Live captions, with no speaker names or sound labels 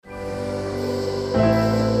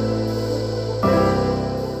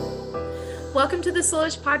Welcome to the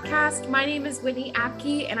Soulish Podcast. My name is Whitney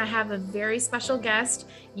Apke, and I have a very special guest,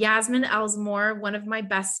 Yasmin Elzomor, one of my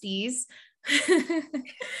besties.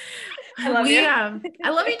 I love you. I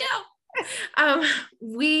love you too.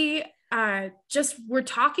 We were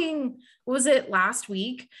talking, what was it, last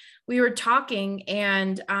week? We were talking,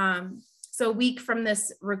 and so a week from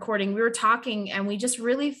this recording, we were talking, and we just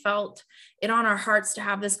really felt it on our hearts to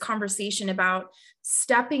have this conversation about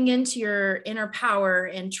stepping into your inner power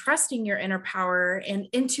and trusting your inner power and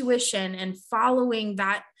intuition and following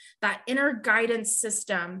that inner guidance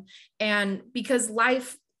system. And because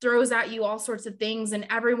life throws at you all sorts of things, and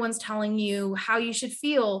everyone's telling you how you should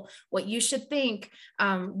feel, what you should think,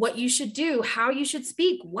 what you should do, how you should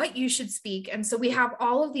speak, what you should speak. And so we have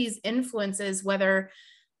all of these influences, whether,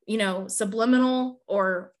 subliminal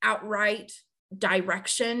or outright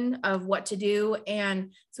direction of what to do.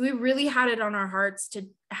 And so we really had it on our hearts to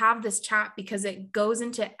have this chat because it goes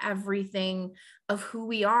into everything of who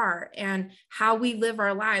we are and how we live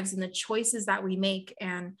our lives and the choices that we make.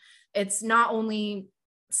 And it's not only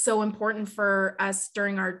so important for us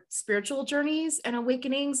during our spiritual journeys and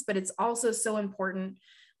awakenings, but it's also so important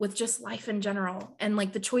with just life in general, and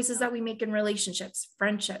like the choices that we make in relationships,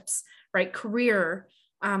 friendships, right? Career,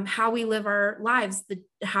 how we live our lives,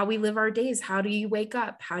 how we live our days. How do you wake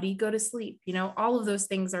up? How do you go to sleep? All of those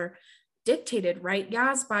things are dictated, right,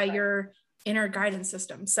 Yas, by your inner guidance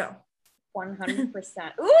system. So 100%.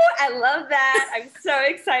 Ooh, I love that. I'm so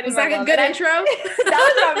excited. Was that a good intro?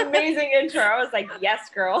 That was an amazing intro. I was like,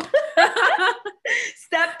 yes, girl.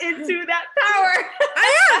 Step into that power.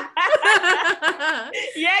 I am.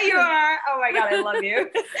 Yeah, you are. Oh my God, I love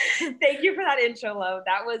you. Thank you for that intro, love.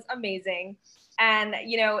 That was amazing. And,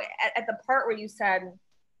 at the part where you said,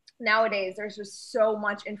 nowadays, there's just so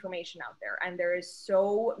much information out there, and there is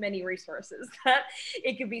so many resources that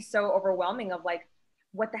it could be so overwhelming of like,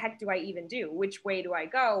 what the heck do I even do? Which way do I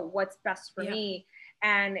go? What's best for me?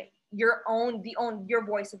 And your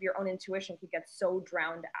voice of your own intuition could get so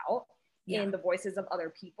drowned out in the voices of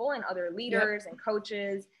other people and other leaders and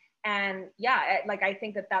coaches. And I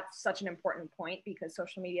think that that's such an important point, because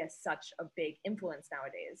social media is such a big influence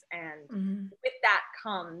nowadays. And with that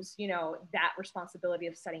comes, that responsibility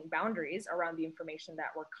of setting boundaries around the information that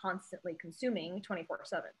we're constantly consuming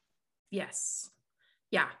 24/7. Yes.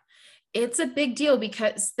 Yeah. It's a big deal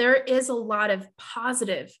because there is a lot of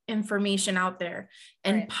positive information out there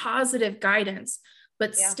and positive guidance.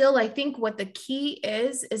 But still, I think what the key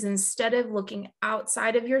is instead of looking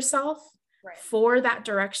outside of yourself for that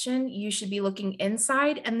direction, you should be looking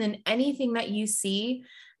inside. And then anything that you see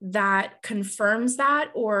that confirms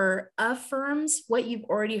that or affirms what you've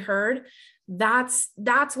already heard, that's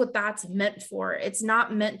what that's meant for. It's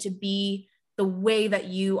not meant to be the way that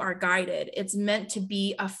you are guided. It's meant to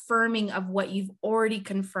be affirming of what you've already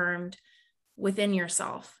confirmed within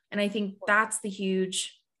yourself. And I think that's the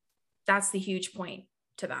huge point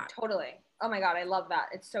to that. Totally. Oh my God, I love that.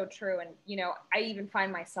 It's so true. And, I even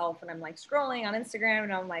find myself when I'm like scrolling on Instagram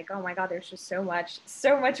and I'm like, oh my God, there's just so much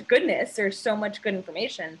goodness. There's so much good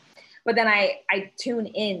information. But then I tune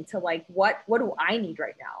in to like, what do I need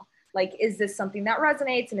right now? Like, is this something that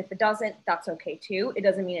resonates? And if it doesn't, that's okay too. It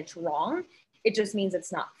doesn't mean it's wrong. It just means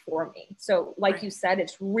it's not for me. So like you said,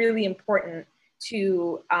 it's really important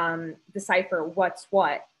to decipher what's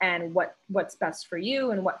what and what's best for you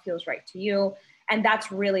and what feels right to you. And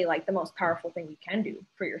that's really like the most powerful thing you can do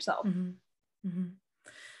for yourself. Mm-hmm. Mm-hmm.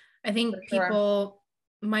 I think people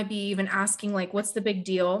might be even asking like, what's the big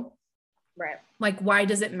deal? Right. Like, why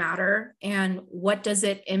does it matter? And what does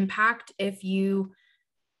it impact if you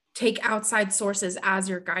take outside sources as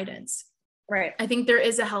your guidance? Right. I think there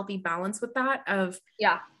is a healthy balance with that of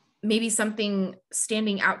maybe something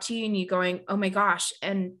standing out to you and you going, oh my gosh.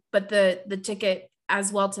 But the ticket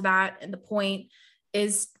as well to that, and the point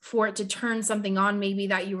is for it to turn something on maybe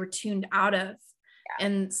that you were tuned out of. Yeah.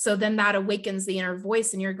 And so then that awakens the inner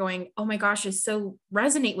voice and you're going, oh my gosh, I so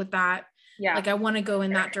resonate with that. Yeah. Like I want to go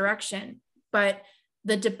in that direction. But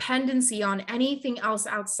the dependency on anything else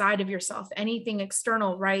outside of yourself, anything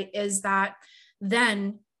external, right, is that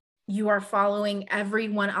then you are following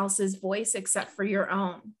everyone else's voice except for your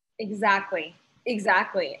own. Exactly.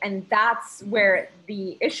 And that's where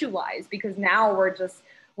the issue lies, because now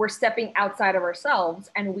we're stepping outside of ourselves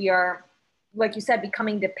and we are, like you said,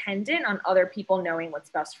 becoming dependent on other people knowing what's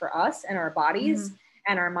best for us and our bodies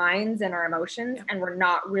and our minds and our emotions. Yeah. And we're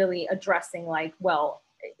not really addressing like, well,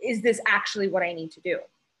 is this actually what I need to do?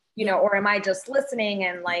 Or am I just listening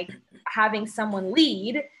and like having someone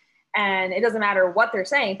lead, and it doesn't matter what they're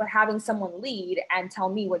saying, but having someone lead and tell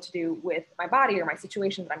me what to do with my body or my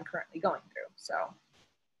situation that I'm currently going through. So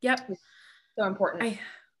yep. So important.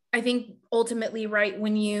 I think ultimately, right,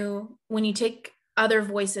 when you take other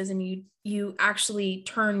voices and you actually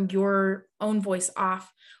turn your own voice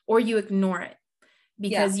off, or you ignore it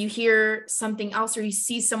because you hear something else, or you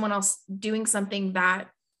see someone else doing something that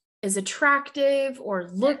is attractive or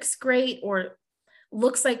looks great or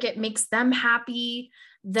looks like it makes them happy,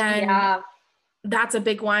 then that's a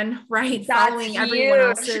big one, right? That's Following huge. everyone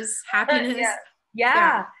else's happiness.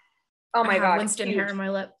 Yeah. Oh my I have God. Winston huge. hair on my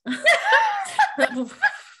lip.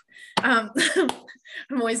 I'm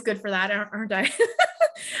always good for that, aren't I?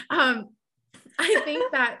 I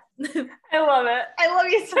think that I love it. I love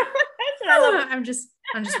you so much. I love it. I'm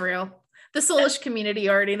just real. The soulish community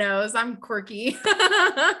already knows I'm quirky.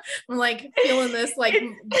 I'm like feeling this like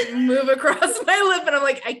move across my lip, and I'm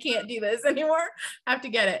like, I can't do this anymore. I have to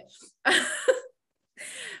get it.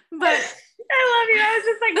 But I love you. I was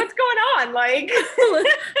just like, what's going on? Like,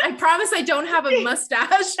 I promise I don't have a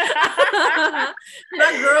mustache. I'm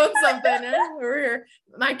not growing something over here.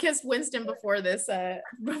 I kissed Winston before this,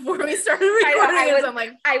 before we started recording. I'm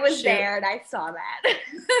like, I was there and I saw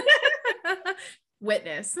that.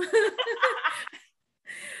 Witness.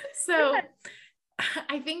 So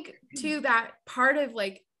I think too, that part of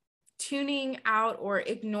like tuning out or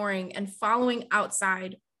ignoring and following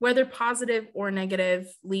outside, whether positive or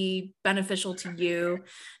negatively beneficial to you,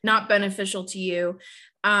 not beneficial to you,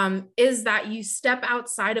 is that you step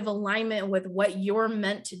outside of alignment with what you're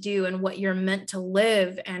meant to do and what you're meant to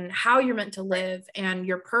live and how you're meant to live and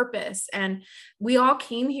your purpose. And we all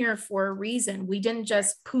came here for a reason. We didn't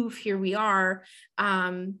just poof, here we are,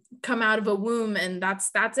 come out of a womb and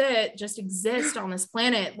that's it, just exist on this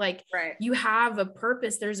planet. Like you have a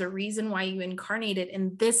purpose. There's a reason why you incarnated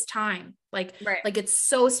in this time. Like it's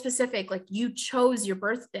so specific. Like you chose your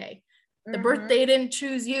birthday. The birthday didn't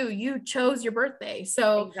choose you. You chose your birthday.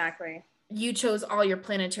 So exactly. You chose all your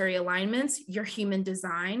planetary alignments, your human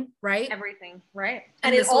design, right? Everything, right?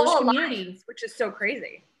 And it all aligns, which is so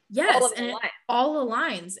crazy. Yes, and it all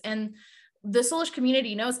aligns. And the soulish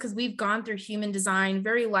community knows, because we've gone through human design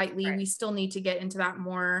very lightly. We still need to get into that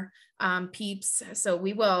more, peeps. So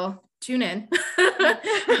we will tune in,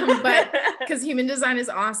 but because human design is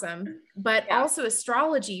awesome, but also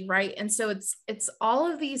astrology, right? And so it's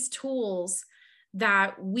all of these tools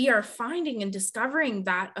that we are finding and discovering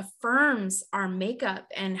that affirms our makeup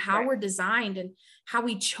and how we're designed and how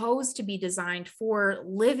we chose to be designed for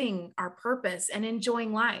living our purpose and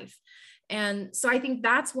enjoying life. And so I think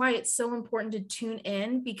that's why it's so important to tune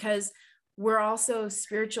in, because we're also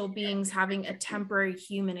spiritual beings having a temporary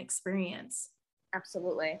human experience.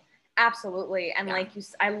 Absolutely. Absolutely. And like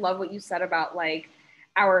I love what you said about like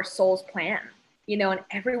our soul's plan, you know, and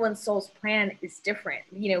everyone's soul's plan is different.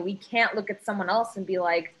 You know, we can't look at someone else and be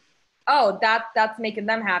like, oh, that's making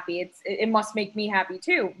them happy. It must make me happy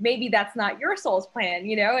too. Maybe that's not your soul's plan,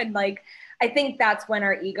 you know? And like, I think that's when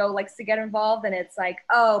our ego likes to get involved, and it's like,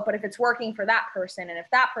 oh, but if it's working for that person and if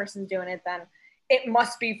that person's doing it, then it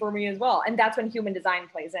must be for me as well. And that's when human design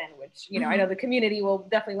plays in, which, you know, I know the community will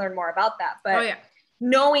definitely learn more about that, but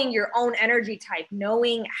knowing your own energy type,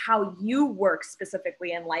 knowing how you work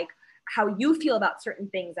specifically and like how you feel about certain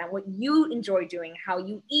things and what you enjoy doing, how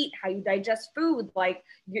you eat, how you digest food, like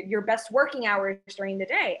your best working hours during the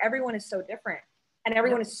day. Everyone is so different. And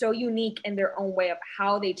everyone is so unique in their own way of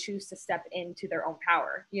how they choose to step into their own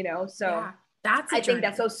power, you know? So I think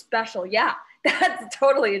that's so special. Yeah, that's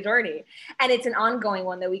totally a journey. And it's an ongoing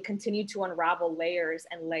one that we continue to unravel layers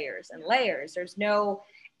and layers and layers. There's no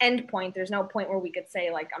end point. There's no point where we could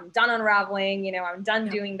say like, I'm done unraveling, you know, I'm done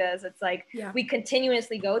doing this. It's like, we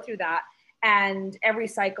continuously go through that. And every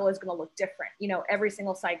cycle is going to look different. You know, every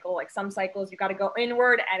single cycle, like some cycles you got to go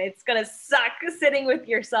inward and it's going to suck sitting with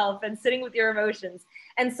yourself and sitting with your emotions.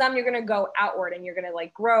 And some you're going to go outward and you're going to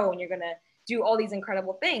like grow and you're going to do all these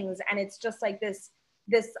incredible things. And it's just like this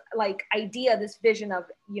like idea, this vision of,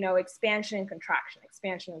 you know, expansion and contraction.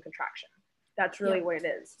 That's really what it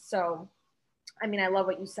is. So, I mean, I love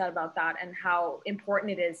what you said about that and how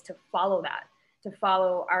important it is to follow that, to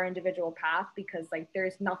follow our individual path, because like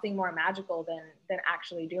there's nothing more magical than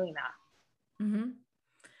actually doing that.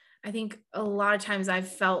 I think a lot of times I've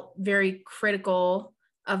felt very critical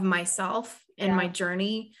of myself in my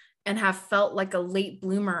journey and have felt like a late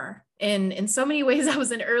bloomer. In so many ways, I was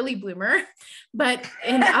an early bloomer, but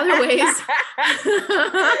in other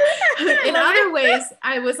ways,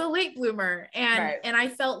 I was a late bloomer. And I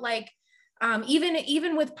felt like,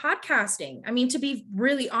 even with podcasting, I mean, to be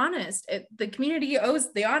really honest, the community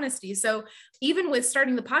owes the honesty. So even with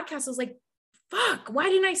starting the podcast, I was like, fuck, why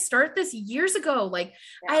didn't I start this years ago? Like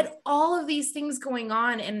I had all of these things going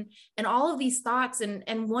on and all of these thoughts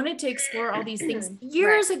and wanted to explore all these things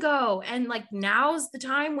years ago. And like, now's the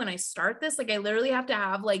time when I start this. Like I literally have to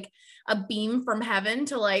have like a beam from heaven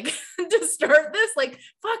to like, to start this. Like,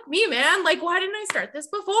 fuck me, man. Like, why didn't I start this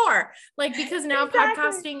before? Like, because now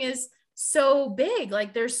podcasting is so big.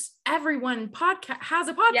 Like there's everyone has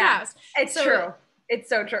a podcast. Yeah, it's true. It's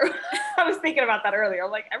so true. I was thinking about that earlier.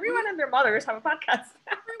 Like everyone and their mothers have a podcast.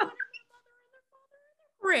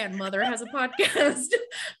 Grandmother has a podcast.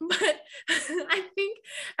 But I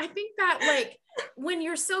think that like when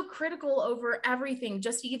you're so critical over everything,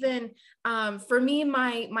 just even for me,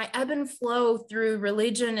 my ebb and flow through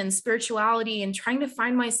religion and spirituality and trying to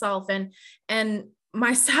find myself and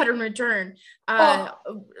my Saturn return,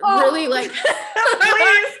 really like,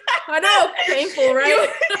 please. I know, painful, right?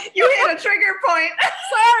 You hit a trigger point.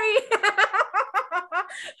 Sorry.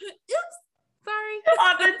 Oops, sorry.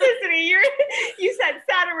 Authenticity. You said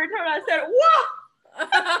Saturn return. I said, whoa.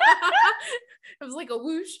 It was like a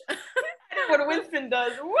whoosh. What Winston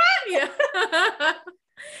does. What? Yeah.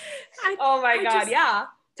 Oh my God. Yeah.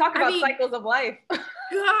 Talk about cycles of life.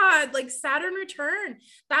 God, like Saturn return.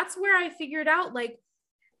 That's where I figured out, like,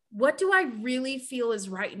 what do I really feel is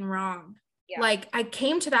right and wrong? Yeah. Like I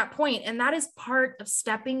came to that point, and that is part of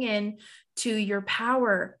stepping in to your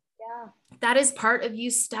power. Yeah. That is part of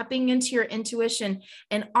you stepping into your intuition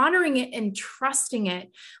and honoring it and trusting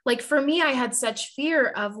it. Like for me, I had such fear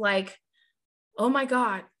of like, oh my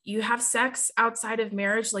God, you have sex outside of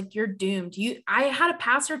marriage, like you're doomed. I had a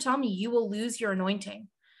pastor tell me, you will lose your anointing.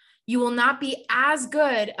 You will not be as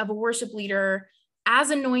good of a worship leader, as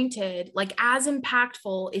anointed, like as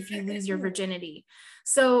impactful if you lose your virginity.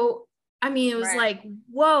 So, I mean, it was like,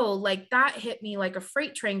 whoa, like that hit me like a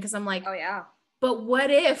freight train. Cause I'm like, oh yeah, but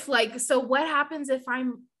what if like, so what happens if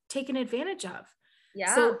I'm taken advantage of?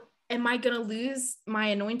 Yeah. So am I going to lose my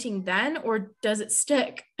anointing then, or does it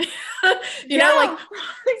stick? you know, like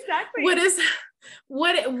exactly.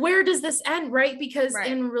 Where does this end? Right. Because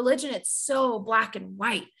in religion, it's so black and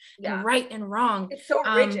white and right and wrong. It's so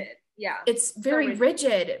rigid. Yeah. It's very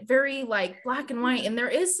rigid, very like black and white. And there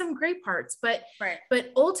is some gray parts, but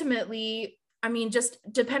ultimately, I mean, just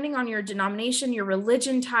depending on your denomination, your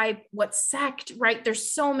religion type, what sect, right?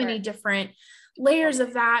 There's so many different layers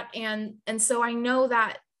of that. And so I know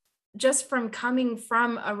that just from coming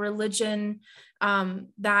from a religion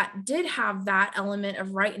that did have that element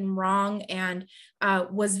of right and wrong and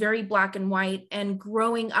was very black and white, and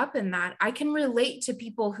growing up in that, I can relate to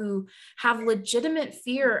people who have legitimate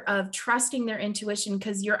fear of trusting their intuition,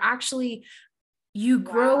 because you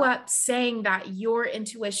grow up saying that your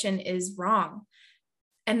intuition is wrong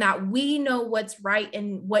and that we know what's right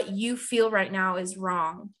and what you feel right now is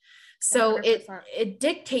wrong. So 100%. It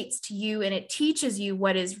dictates to you and it teaches you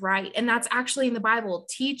what is right. And that's actually in the Bible.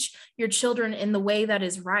 Teach your children in the way that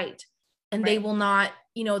is right. And they will not,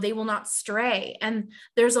 they will not stray. And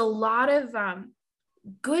there's a lot of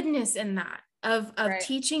goodness in that, of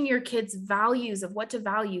teaching your kids values of what to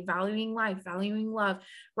value, valuing life, valuing love,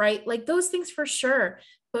 right? Like those things for sure.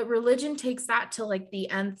 But religion takes that to like the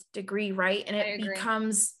nth degree, right? And it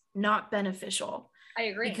becomes not beneficial. I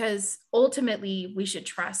agree. Because ultimately we should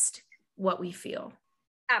trust what we feel.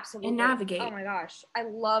 Absolutely. And navigate. Oh my gosh. I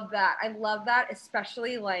love that. I love that.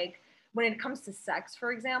 Especially like when it comes to sex,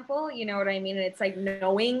 for example, you know what I mean? And it's like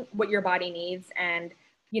knowing what your body needs and,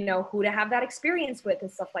 who to have that experience with and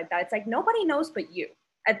stuff like that. It's like, nobody knows but you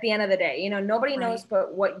at the end of the day, nobody knows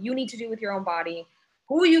but what you need to do with your own body,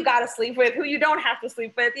 who you got to sleep with, who you don't have to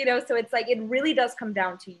sleep with, so it's like, it really does come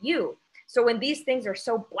down to you. So when these things are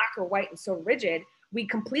so black or white and so rigid, we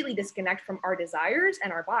completely disconnect from our desires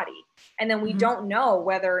and our body. And then we don't know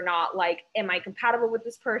whether or not, like, am I compatible with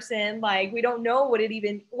this person? Like, we don't know what you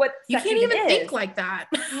can't even think like that.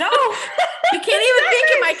 No, you can't even think,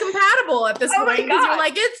 am I compatible at this point? Because you're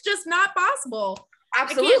like, it's just not possible.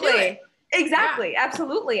 Absolutely. Exactly. Yeah.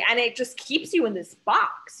 Absolutely. And it just keeps you in this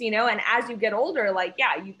box, and as you get older, like,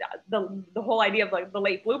 the whole idea of like the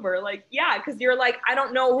late bloomer, like, cause you're like, I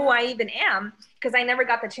don't know who I even am, cause I never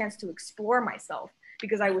got the chance to explore myself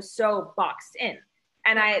because I was so boxed in.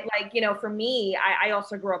 And I like, for me, I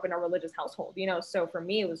also grew up in a religious household, so for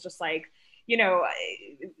me, it was just like,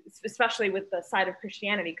 especially with the side of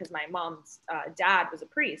Christianity, cause my mom's dad was a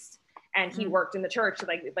priest and he worked in the church.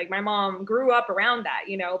 Like my mom grew up around that,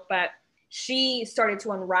 but she started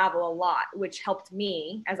to unravel a lot, which helped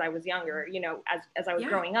me as I was younger, as I was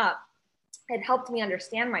growing up. It helped me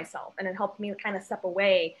understand myself, and it helped me kind of step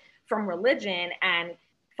away from religion and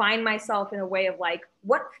find myself in a way of like,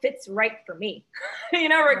 what fits right for me,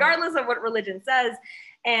 regardless of what religion says.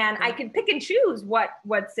 And I can pick and choose what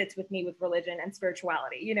sits with me with religion and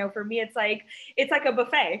spirituality. You know, for me, it's like a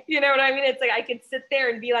buffet. You know what I mean? It's like I could sit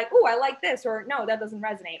there and be like, oh, I like this, or no, that doesn't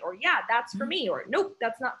resonate, or yeah, that's for me, or nope,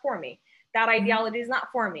 that's not for me. That ideology is not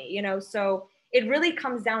for me. You know, so it really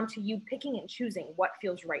comes down to you picking and choosing what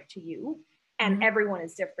feels right to you. And everyone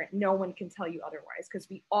is different. No one can tell you otherwise, because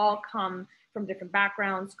we all come from different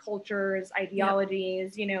backgrounds, cultures,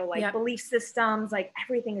 ideologies, you know, like belief systems, like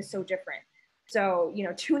everything is so different. So, you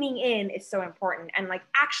know, tuning in is so important. And like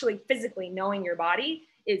actually physically knowing your body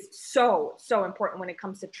is so, so important when it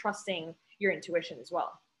comes to trusting your intuition as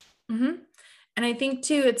well. And I think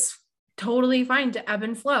too, it's totally fine to ebb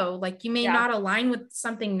and flow. Like you may not align with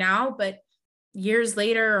something now, but years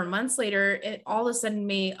later or months later, it all of a sudden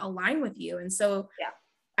may align with you. And so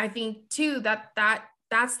I think too,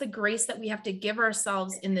 that's the grace that we have to give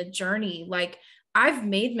ourselves in the journey. Like I've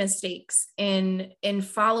made mistakes in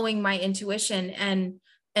following my intuition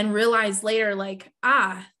and realized later, like,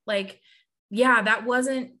 that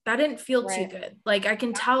didn't feel too good. Like I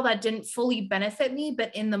can tell that didn't fully benefit me,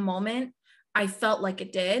 but in the moment I felt like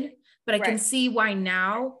it did, but I can see why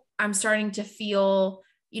now I'm starting to feel,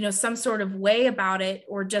 you know, some sort of way about it,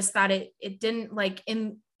 or just that it didn't, like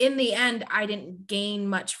in the end, I didn't gain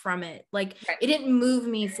much from it. Like it didn't move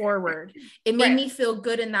me forward. It made me feel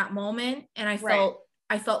good in that moment. And I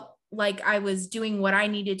felt like I was doing what I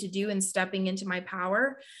needed to do and stepping into my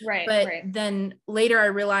power. But then later I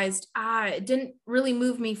realized, it didn't really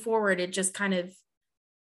move me forward. It just kind of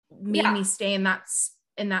made me stay in that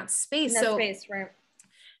space.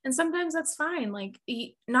 And sometimes that's fine. Like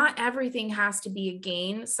not everything has to be a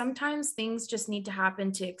gain. Sometimes things just need to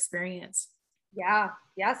happen to experience. Yeah.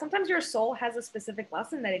 Sometimes your soul has a specific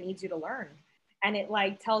lesson that it needs you to learn. And it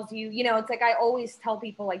like tells you, you know, it's like I always tell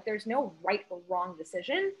people, like, there's no right or wrong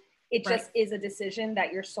decision. It just is a decision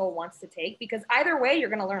that your soul wants to take, because either way, you're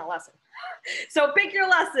going to learn a lesson. So pick your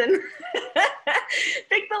lesson.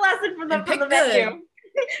 Pick the lesson from the menu.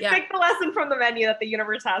 Pick the lesson from the menu that the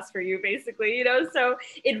universe has for you, basically, you know? So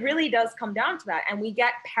it really does come down to that. And we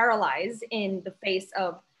get paralyzed in the face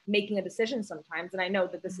of making a decision sometimes. And I know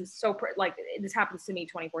that this is so like, this happens to me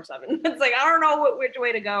 24/7. It's like, I don't know which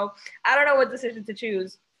way to go. I don't know what decision to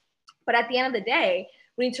choose. But at the end of the day,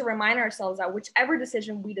 we need to remind ourselves that whichever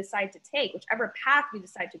decision we decide to take, whichever path we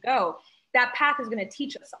decide to go, that path is going to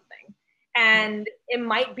teach us something. And it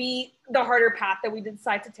might be the harder path that we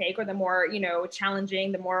decide to take, or the more, you know,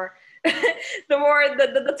 challenging, the more,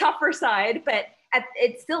 the tougher side, but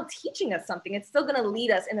it's still teaching us something. It's still going to lead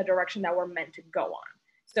us in the direction that we're meant to go on.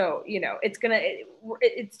 So, you know,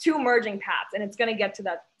 it's two emerging paths, and it's going to get to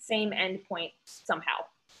that same end point somehow,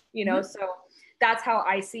 you know? So that's how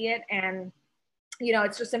I see it. And, you know,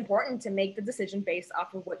 it's just important to make the decision based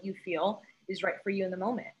off of what you feel is right for you in the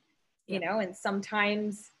moment, you know? And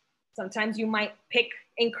sometimes you might pick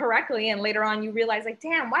incorrectly, and later on you realize, like,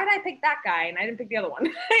 damn, why did I pick that guy and I didn't pick the other one?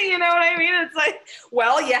 You know what I mean? It's like,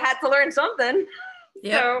 well, you had to learn something.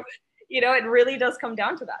 So, you know, it really does come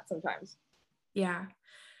down to that sometimes. Yeah.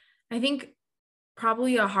 I think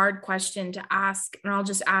probably a hard question to ask, and I'll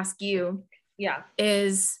just ask you,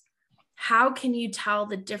 is how can you tell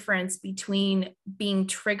the difference between being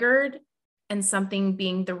triggered and something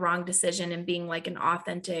being the wrong decision and being like an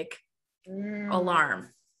authentic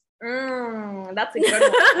alarm? That's a good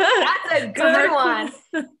one. That's a good one.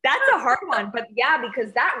 That's a hard one. But yeah,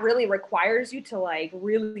 because that really requires you to like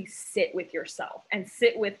really sit with yourself and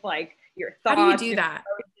sit with like your thoughts. How do you do that?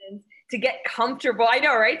 To get comfortable. I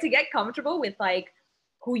know, right? To get comfortable with like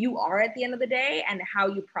who you are at the end of the day and how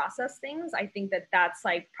you process things. I think that that's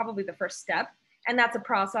like probably the first step. And that's a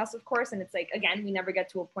process, of course. And it's like, again, we never get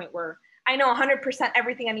to a point where I know 100%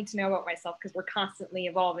 everything I need to know about myself, because we're constantly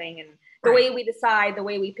evolving, and the way we decide, the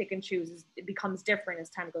way we pick and choose, it becomes different as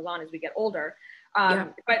time goes on, as we get older.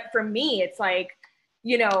 But for me, it's like,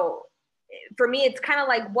 you know, for me, it's kind of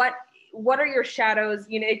like, what are your shadows?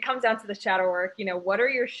 You know, it comes down to the shadow work. You know, what are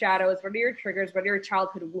your shadows? What are your triggers? What are your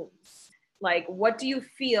childhood wounds? Like, what do you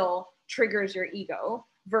feel triggers your ego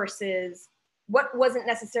versus what wasn't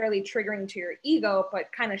necessarily triggering to your ego,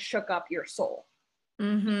 but kind of shook up your soul? You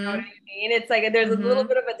know what I mean? It's like, there's a little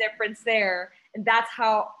bit of a difference there. And that's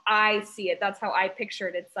how I see it. That's how I picture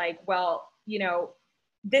it. It's like, well, you know,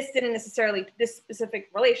 this specific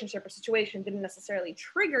relationship or situation didn't necessarily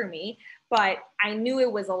trigger me, but I knew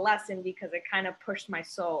it was a lesson because it kind of pushed my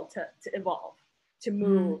soul to evolve, to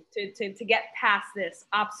move, to get past this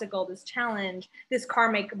obstacle, this challenge, this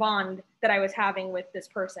karmic bond that I was having with this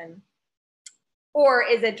person. Or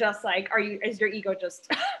is it just like, is your ego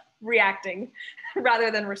just reacting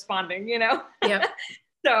rather than responding, you know? Yeah.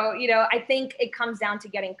 So, you know, I think it comes down to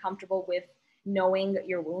getting comfortable with knowing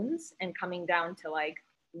your wounds and coming down to like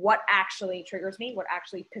what actually triggers me, what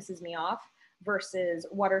actually pisses me off, versus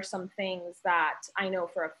what are some things that I know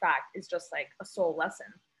for a fact is just like a soul lesson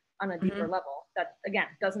on a deeper level that, again,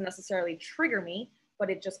 doesn't necessarily trigger me,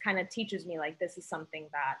 but it just kind of teaches me like, this is something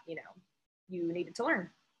that, you know, you needed to learn.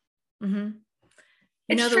 You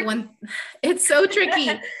know, the one, it's so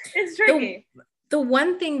tricky. It's tricky. The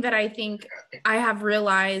one thing that I think I have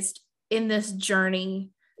realized in this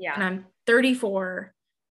journey, and I'm 34,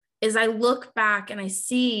 is I look back and I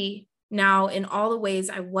see now in all the ways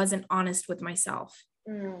I wasn't honest with myself.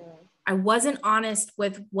 I wasn't honest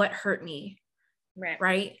with what hurt me,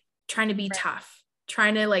 right? Trying to be tough,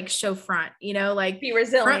 trying to like show front, you know, like be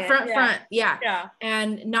resilient, front. Yeah.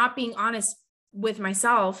 And not being honest with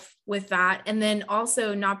myself with that. And then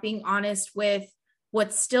also not being honest with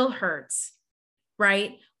what still hurts,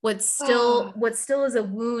 right? What still is a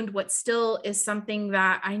wound, what still is something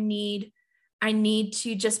that I need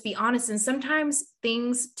to just be honest. And sometimes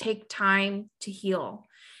things take time to heal.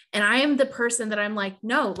 And I am the person that I'm like,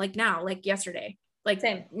 no, like now, like yesterday, like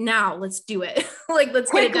same. Now let's do it. Like,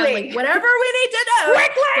 let's quickly get it done. Like whatever we need to do,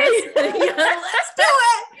 quickly. Let's do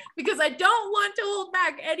it, because I don't want to hold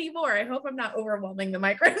back anymore. I hope I'm not overwhelming the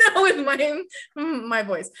mic right now with my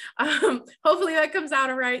voice. Hopefully that comes out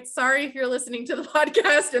all right. Sorry if you're listening to the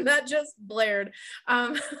podcast and that just blared.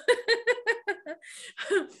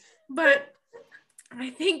 But I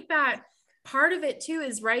think that part of it too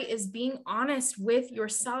is being honest with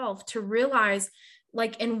yourself to realize,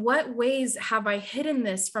 like, in what ways have I hidden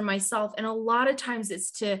this from myself? And a lot of times it's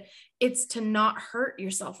to not hurt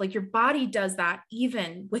yourself. Like your body does that,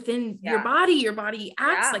 even within your body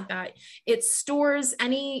acts like that. It stores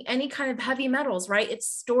any kind of heavy metals, right? It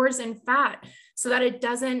stores in fat so that it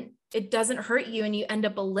doesn't hurt you and you end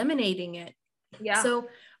up eliminating it. Yeah. So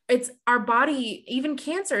it's our body, even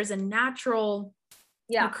cancer is a natural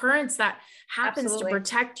occurrence that happens to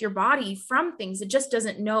protect your body from things. It just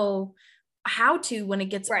doesn't know how to when it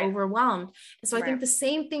gets overwhelmed. And so I think the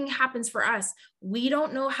same thing happens for us. We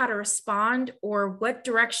don't know how to respond or what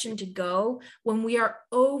direction to go when we are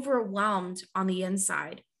overwhelmed on the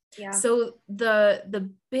inside. Yeah. So the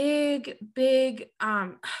big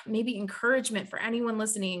maybe encouragement for anyone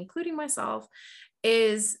listening, including myself,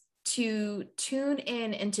 is to tune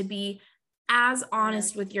in and to be as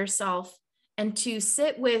honest with yourself, and to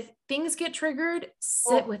sit with things get triggered,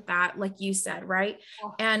 sit with that, like you said, right?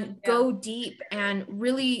 And go deep and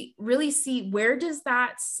really, really see, where does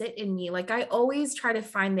that sit in me? Like I always try to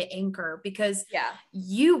find the anchor, because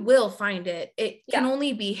you will find it. It can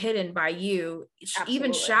only be hidden by you.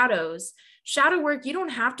 Even shadow work, you don't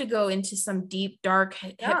have to go into some deep, dark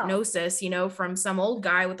hypnosis, you know, from some old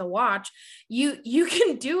guy with a watch. You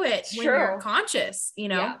can do it when you're conscious, you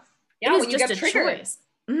know. It is just a choice.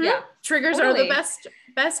 Triggers are the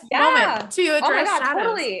best moment to address shadows.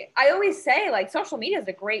 Totally. I always say, like, social media is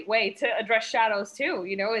a great way to address shadows too.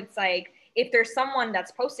 You know, it's like, if there's someone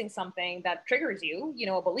that's posting something that triggers you, you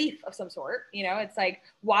know, a belief of some sort, you know, it's like,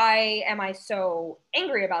 why am I so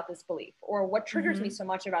angry about this belief? Or what triggers me so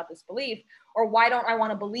much about this belief? Or why don't I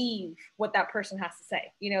want to believe what that person has to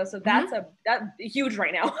say? You know, so that's that's huge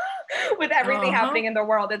right now with everything happening in the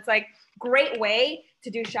world. It's like, great way to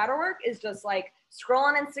do shadow work is just like scroll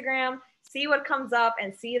on Instagram, see what comes up,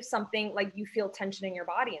 and see if something, like, you feel tension in your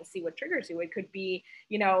body, and see what triggers you. It could be,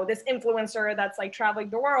 you know, this influencer that's like traveling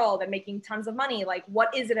the world and making tons of money. Like,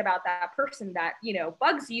 what is it about that person that, you know,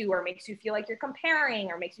 bugs you or makes you feel like you're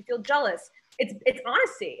comparing or makes you feel jealous? It's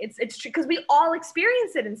honesty. It's because we all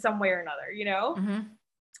experience it in some way or another, you know?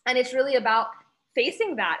 And it's really about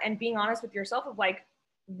facing that and being honest with yourself of like,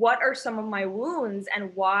 what are some of my wounds,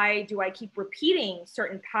 and why do I keep repeating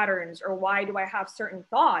certain patterns, or why do I have certain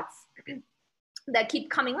thoughts that keep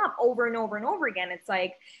coming up over and over and over again? It's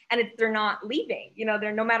like, and they're not leaving, you know,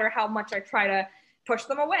 they're, no matter how much I try to push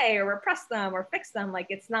them away or repress them or fix them, like,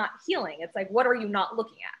 it's not healing. It's like, what are you not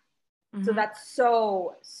looking at? So that's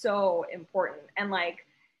so important. And like,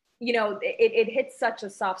 you know, it hits such a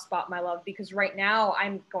soft spot, my love, because right now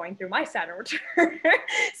I'm going through my Saturn return.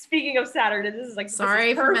 Speaking of Saturn, this is like,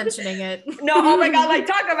 sorry for mentioning it. No, oh my God, like,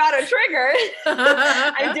 talk about a trigger.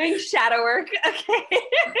 I'm doing shadow work. Okay.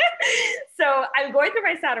 So I'm going through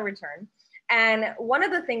my Saturn return. And one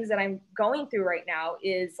of the things that I'm going through right now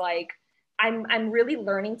is like, I'm really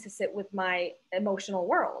learning to sit with my emotional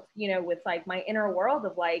world, you know, with like my inner world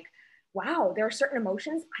of like, wow, there are certain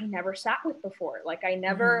emotions I never sat with before. Like I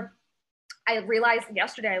realized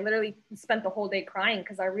yesterday, I literally spent the whole day crying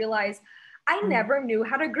because I realized I never knew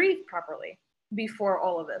how to grieve properly before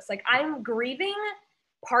all of this. Like I'm grieving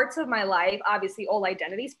parts of my life, obviously old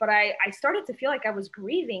identities, but I started to feel like I was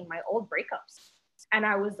grieving my old breakups. And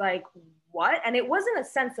I was like, what? And it wasn't a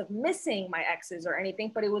sense of missing my exes or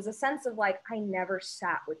anything, but it was a sense of like, I never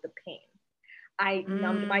sat with the pain. I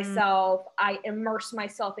numbed myself. I immersed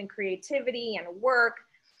myself in creativity and work.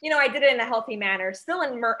 I did it in a healthy manner, still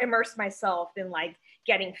immersed myself in like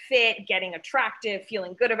getting fit, getting attractive,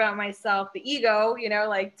 feeling good about myself. The ego,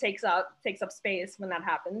 like takes up space when that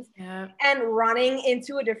happens. Yeah. And running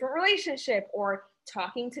into a different relationship or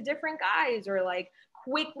talking to different guys or like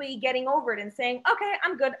quickly getting over it and saying, okay,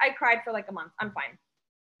 I'm good. I cried for like a month. I'm fine.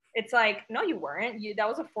 It's like, no, you weren't. That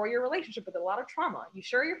was a 4-year relationship with a lot of trauma. You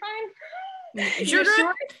sure you're fine?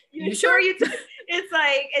 You sure? It's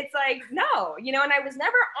like, no, and I was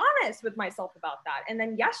never honest with myself about that. And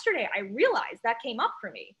then yesterday I realized that came up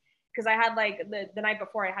for me because I had like the night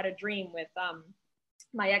before I had a dream with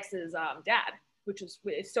my ex's dad, which is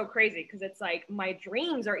so crazy because it's like my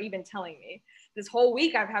dreams are even telling me this whole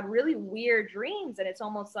week I've had really weird dreams, and it's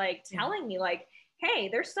almost like telling me like, hey,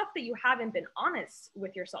 there's stuff that you haven't been honest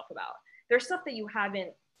with yourself about. There's stuff that you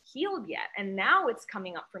haven't healed yet, and now it's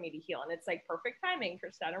coming up for me to heal, and it's like perfect timing for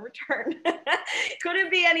Saturn return. Couldn't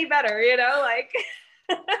be any better, like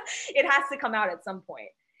it has to come out at some point,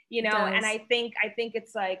 and I think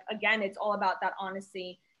it's like, again, it's all about that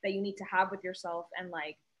honesty that you need to have with yourself, and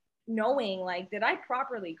like knowing like, did I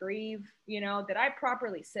properly grieve? Did I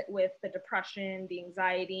properly sit with the depression, the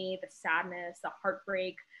anxiety, the sadness, the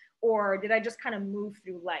heartbreak, or did I just kind of move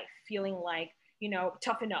through life feeling like,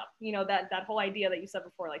 toughen up, that whole idea that you said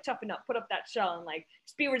before, like toughen up, put up that shell and like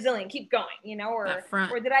just be resilient, keep going, or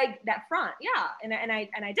did I that front? Yeah. And I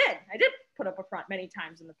did put up a front many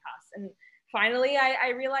times in the past. And finally I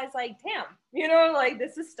realized like, damn, like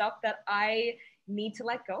this is stuff that I need to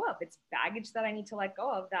let go of. It's baggage that I need to let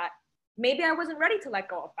go of that maybe I wasn't ready to let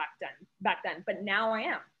go of back then, but now I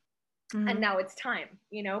am. Mm-hmm. And now it's time,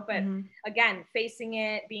 but again, facing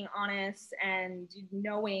it, being honest and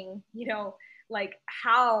knowing, like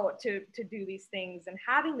how to do these things and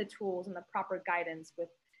having the tools and the proper guidance with,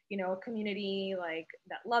 a community like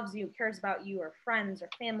that loves you, cares about you, or friends or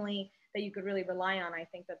family that you could really rely on. I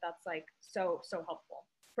think that that's like so helpful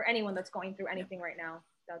for anyone that's going through anything right now.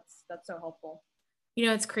 That's so helpful.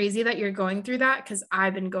 It's crazy that you're going through that because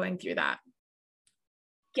I've been going through that.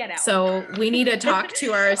 Get out. So we need to talk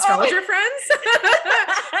to our astrologer friends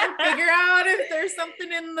and figure out if there's something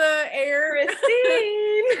in the air.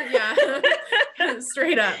 Christine. Yeah,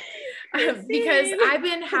 straight up. Because I've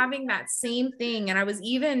been having that same thing. And I was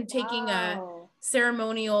even taking a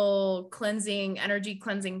ceremonial cleansing, energy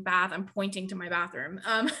cleansing bath. I'm pointing to my bathroom.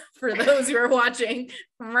 For those who are watching,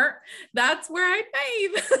 that's where I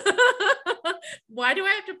bathe. Why do I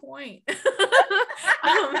have to point?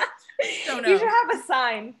 Don't know. You should have a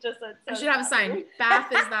sign. I should have a sign.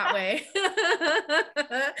 Bath is that way.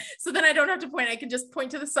 So then I don't have to point. I can just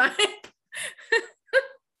point to the sign.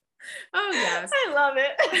 Oh yes. I love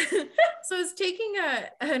it. So I was taking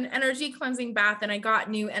an energy cleansing bath, and I got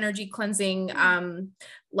new energy cleansing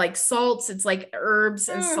like salts. It's like herbs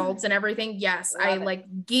and salts and everything. Yes. I like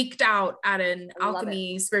geeked out at an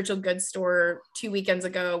alchemy spiritual goods store 2 weekends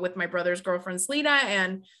ago with my brother's girlfriend Selena,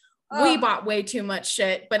 and we bought way too much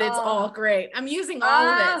shit, but it's all great. I'm using all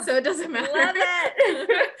of it, so it doesn't matter. Love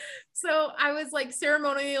it. So I was like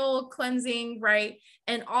ceremonial cleansing, right?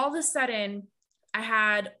 And all of a sudden I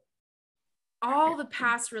had all the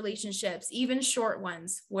past relationships, even short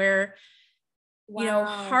ones, where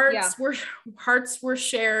hearts were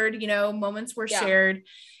shared, moments were shared.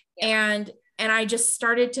 And I just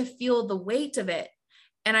started to feel the weight of it.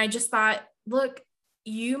 And I just thought, look,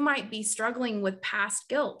 you might be struggling with past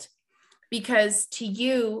guilt, because to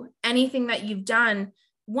you, anything that you've done,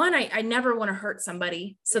 one, I never want to hurt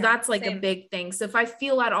somebody. So that's like a big thing. So if I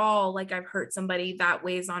feel at all like I've hurt somebody, that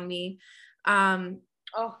weighs on me.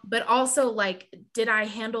 But also like, did I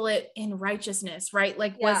handle it in righteousness, right?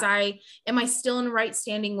 Like, am I still in right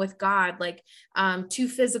standing with God? Like, too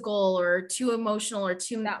physical or too emotional or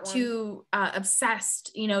too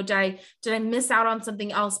obsessed, did I miss out on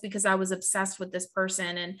something else because I was obsessed with this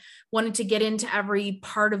person and wanted to get into every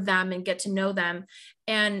part of them and get to know them?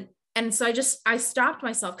 And so I stopped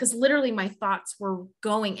myself, because literally my thoughts were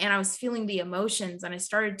going and I was feeling the emotions, and I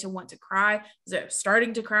started to want to cry.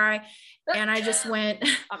 Starting to cry. And I just went,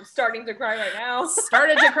 I'm starting to cry right now.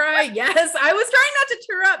 Started to cry. Yes. I was trying not to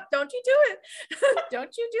tear up. Don't you do it.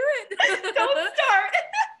 Don't you do it. Don't start.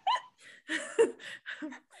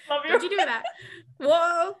 Love you. Don't you do that.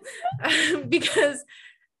 Well,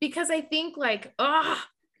 because I think like,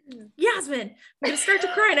 Yasmin, I'm gonna start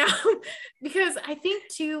to cry now because I think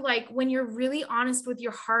too, like when you're really honest with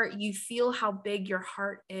your heart, you feel how big your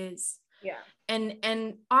heart is. Yeah.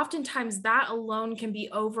 And oftentimes that alone can be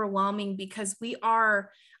overwhelming because we are,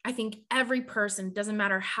 I think every person, doesn't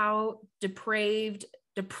matter how depraved,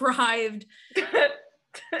 deprived,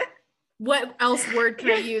 what else word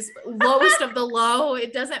can I use? Lowest of the low.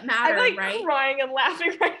 It doesn't matter, I'm like right? crying and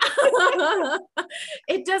laughing right now.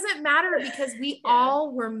 It doesn't matter because we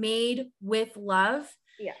all were made with love.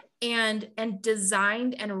 Yeah. And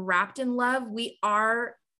designed and wrapped in love. We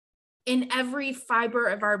are, in every fiber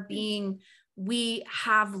of our being, we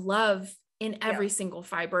have love in every single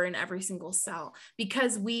fiber, in every single cell,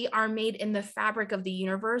 because we are made in the fabric of the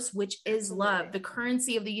universe, which is love. The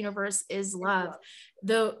currency of the universe is love.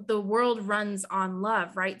 The world runs on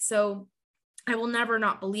love, right? So I will never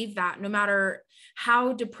not believe that, no matter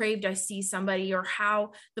how depraved I see somebody or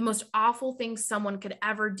how the most awful thing someone could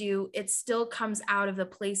ever do, it still comes out of the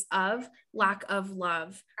place of lack of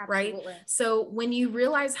love, right? So when you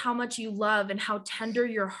realize how much you love and how tender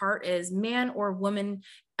your heart is, man or woman,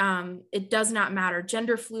 it does not matter.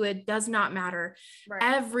 Gender fluid does not matter. Right.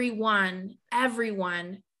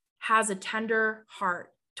 Everyone has a tender heart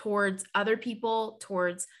towards other people,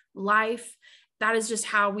 towards life. That is just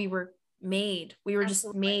how we were made. We were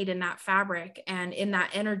just made in that fabric and in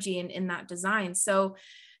that energy and in that design. So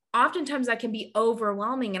oftentimes that can be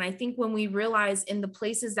overwhelming. And I think when we realize in the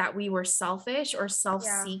places that we were selfish or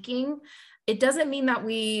self-seeking, it doesn't mean that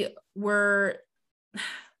we were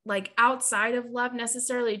like outside of love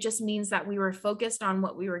necessarily. It just means that we were focused on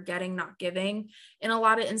what we were getting, not giving in a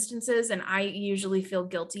lot of instances. And I usually feel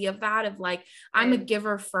guilty of that, of like, I'm a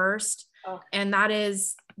giver first. And that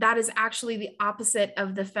is actually the opposite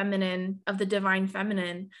of the feminine, of the divine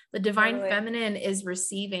feminine. The divine feminine is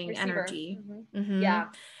receiving energy. Yeah,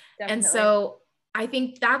 definitely. And so I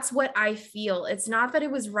think that's what I feel. It's not that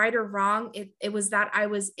it was right or wrong. It was that I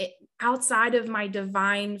was outside of my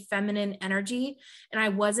divine feminine energy, and I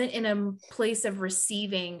wasn't in a place of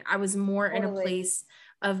receiving. I was more in a place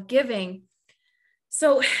of giving.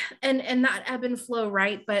 So, and that ebb and flow,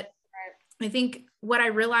 right? But I think what I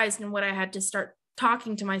realized and what I had to start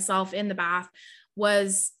talking to myself in the bath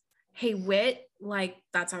was, hey, Wit, like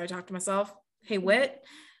that's how I talk to myself. Hey, Wit.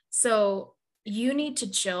 So you need to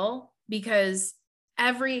chill, because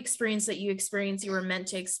every experience that you experience, you were meant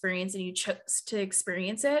to experience, and you chose to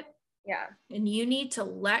experience it. Yeah. And you need to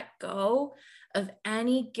let go of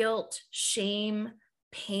any guilt, shame,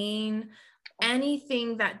 pain,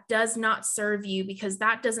 anything that does not serve you, because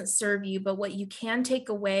that doesn't serve you. But what you can take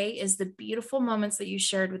away is the beautiful moments that you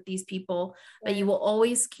shared with these people that you will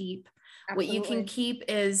always keep. Absolutely. What you can keep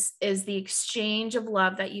is the exchange of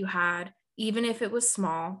love that you had, even if it was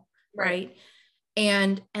small, right?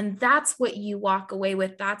 And that's what you walk away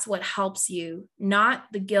with. That's what helps you, not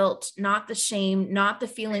the guilt, not the shame, not the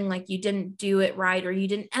feeling like you didn't do it right or you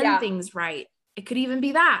didn't end things right. It could even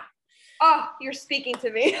be that. Oh, you're speaking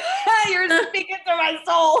to me. You're speaking to my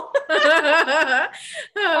soul. Oh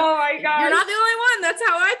my God. You're not the only one. That's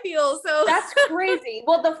how I feel. So that's crazy.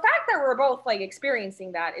 Well, the fact that we're both like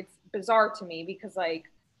experiencing that, it's bizarre to me, because like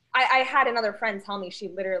I had another friend tell me she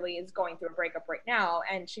literally is going through a breakup right now,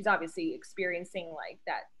 and she's obviously experiencing like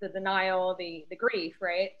that, the denial, the grief,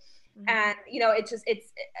 right? Mm-hmm. And you know,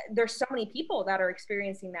 there's so many people that are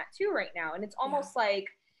experiencing that too right now, and it's almost like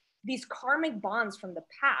these karmic bonds from the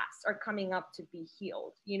past are coming up to be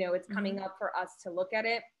healed. You know, it's coming up for us to look at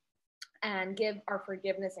it and give our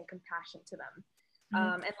forgiveness and compassion to them.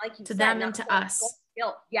 And like you said, to them and to us.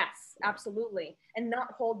 Guilt. Yes, absolutely. And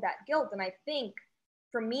not hold that guilt. And I think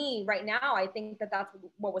for me right now, I think that that's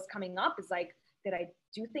what was coming up, is like, did I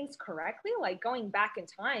do things correctly? Like going back in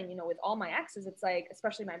time, you know, with all my exes, it's like,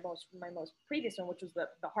 especially my most previous one, which was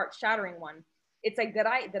the heart shattering one. It's like, did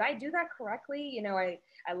I do that correctly? You know, I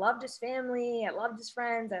loved his family. I loved his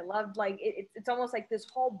friends. I loved like, it's almost like this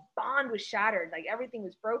whole bond was shattered. Like everything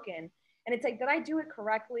was broken. And it's like, did I do it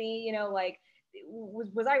correctly? You know, like,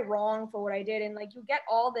 was I wrong for what I did? And like, you get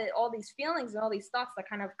all these feelings and all these thoughts that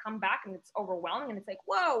kind of come back, and it's overwhelming. And it's like,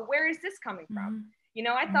 whoa, where is this coming from? You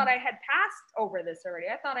know, I thought I had passed over this already.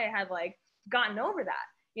 I thought I had like gotten over that.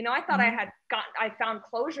 You know, I thought I found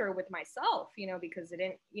closure with myself, you know, because it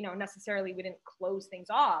didn't, you know, necessarily, we didn't close things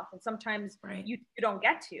off. And sometimes you don't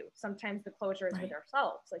get to. Sometimes the closure is with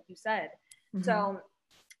ourselves, like you said. So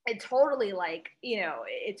it totally, like, you know,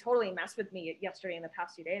 it totally messed with me yesterday. In the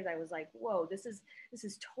past few days, I was like, whoa, this is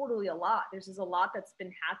totally a lot. There's a lot that's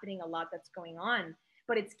been happening, a lot that's going on,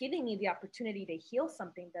 but it's giving me the opportunity to heal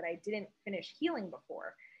something that I didn't finish healing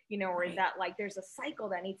before, you know, or that like there's a cycle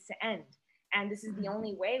that needs to end. And this is the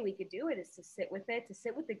only way we could do it, is to sit with it, to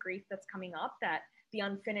sit with the grief that's coming up, that the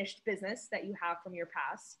unfinished business that you have from your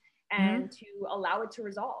past, and to allow it to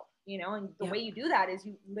resolve, you know. And the way you do that is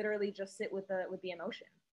you literally just sit with the emotion,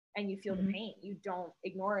 and you feel the pain. You don't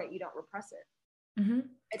ignore it. You don't repress it.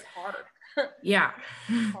 It's hard. Yeah.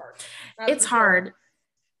 It's hard. It's hard.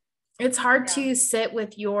 It's hard to sit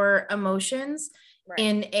with your emotions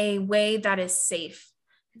in a way that is safe.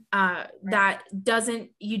 That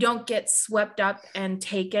you don't get swept up and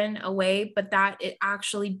taken away, but that it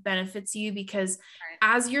actually benefits you, because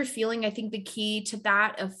as you're feeling, I think the key to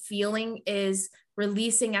that of feeling is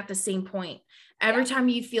releasing at the same point. Every time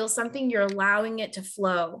you feel something, you're allowing it to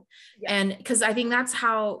flow. And because I think that's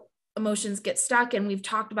how emotions get stuck. And we've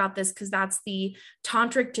talked about this because that's the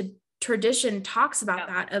tantric tradition talks about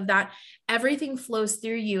that, of that everything flows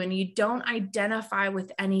through you and you don't identify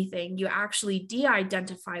with anything. You actually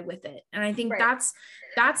de-identify with it. And I think that's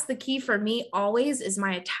the key for me always, is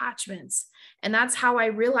my attachments. And that's how I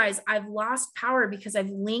realize I've lost power, because I've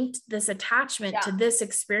linked this attachment to this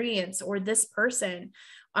experience or this person,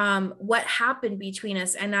 what happened between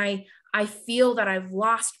us. And I feel that I've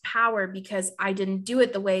lost power because I didn't do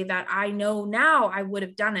it the way that I know now I would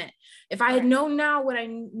have done it. If I had known now what I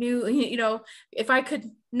knew, you know, if I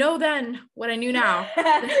could know then what I knew now,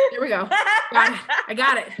 there we go. Got it. I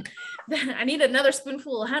got it. Then I need another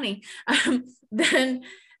spoonful of honey.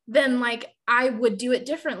 Then like I would do it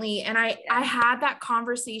differently. And I had that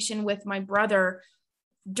conversation with my brother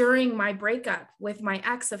during my breakup with my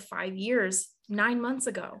ex of 5 years, 9 months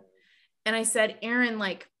ago. And I said, Aaron,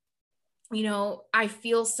 like, you know, I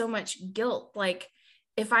feel so much guilt. Like,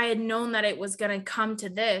 if I had known that it was going to come to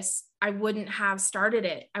this, I wouldn't have started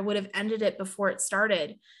it. I would have ended it before it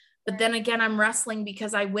started. But then again, I'm wrestling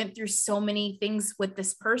because I went through so many things with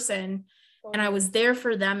this person and I was there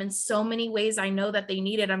for them in so many ways I know that they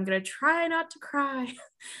needed. I'm going to try not to cry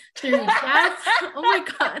through death. Oh my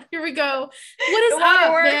God, here we go. What is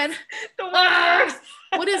up, man? The water.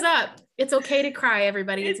 What is up? It's okay to cry,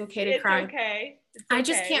 everybody. It's okay to cry. Okay. I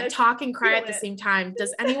just can't talk and cry at the same time.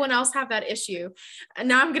 Does anyone else have that issue? And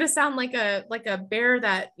now I'm going to sound like a bear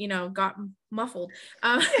that, you know, got muffled.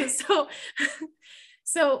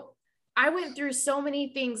 So I went through so many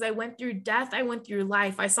things. I went through death. I went through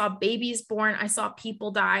life. I saw babies born. I saw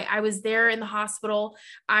people die. I was there in the hospital.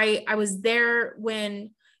 I was there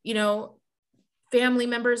when, you know, family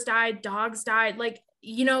members died, dogs died. Like,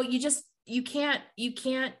 you know, you can't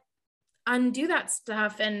undo that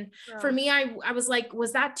stuff. And for me, I was like,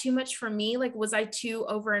 was that too much for me? Like, was I too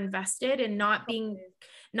over invested and not being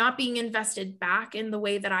invested back in the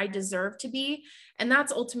way that I deserve to be? And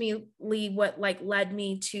that's ultimately what like led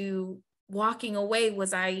me to walking away.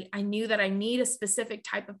 Was I knew that I need a specific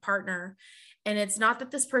type of partner. And it's not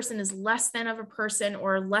that this person is less than of a person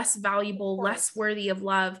or less valuable, less worthy of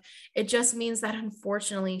love. It just means that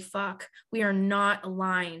unfortunately, we are not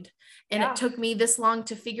aligned. And it took me this long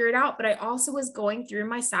to figure it out. But I also was going through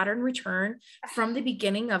my Saturn return from the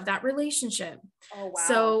beginning of that relationship. Oh,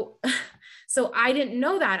 wow. So I didn't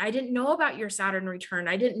know that. I didn't know about your Saturn return.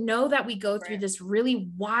 I didn't know that we go through this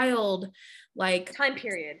really wild, like time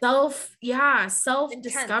period,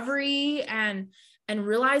 self-discovery and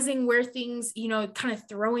realizing where things, you know, kind of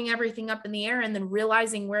throwing everything up in the air and then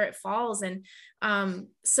realizing where it falls. And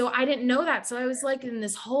so I didn't know that. So I was like in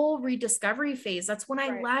this whole rediscovery phase. That's when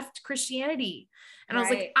I left Christianity. And I was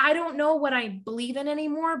like, I don't know what I believe in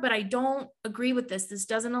anymore, but I don't agree with this. This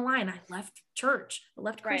doesn't align. I left church. I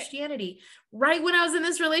left Christianity right when I was in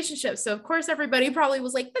this relationship. So of course, everybody probably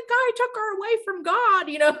was like, the guy took her away from God,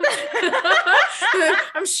 you know.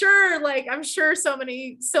 I'm sure so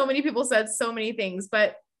many people said so many things,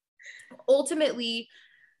 but ultimately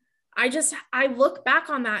I look back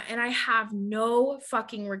on that and I have no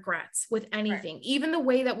fucking regrets with anything. Even the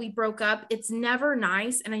way that we broke up, it's never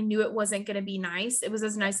nice. And I knew it wasn't going to be nice. It was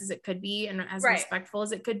as nice as it could be and as respectful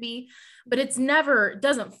as it could be, but it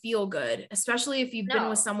doesn't feel good, especially if you've been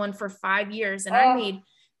with someone for 5 years. And I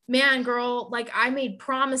made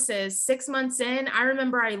promises 6 months in. I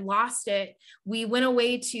remember I lost it. We went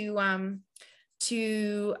away to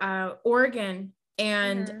Oregon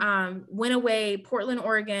and went away, Portland,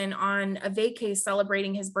 Oregon, on a vacay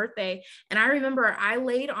celebrating his birthday. And I remember I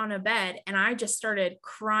laid on a bed and I just started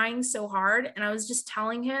crying so hard. And I was just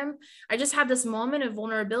telling him, I just had this moment of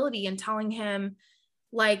vulnerability and telling him,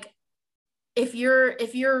 like, if you're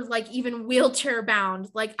like even wheelchair bound,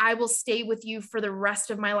 like I will stay with you for the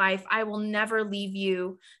rest of my life. I will never leave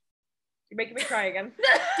you. You're making me cry again.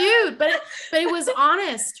 Dude, but it was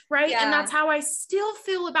honest, right? Yeah. And that's how I still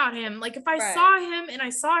feel about him. Like if I Right. saw him and I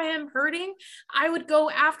saw him hurting, I would go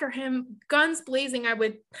after him, guns blazing. I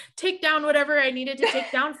would take down whatever I needed to take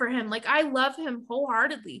down for him. Like I love him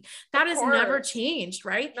wholeheartly. That has never changed,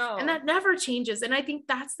 right? No. And that never changes. And I think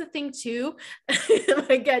that's the thing too.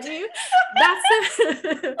 I get you.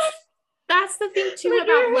 That's the thing too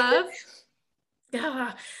about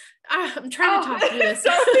love. I'm trying to talk through this.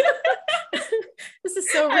 This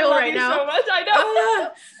is so real right now. So much. I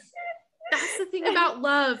know. That's the thing about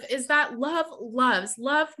love, is that love loves.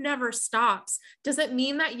 Love never stops. Does it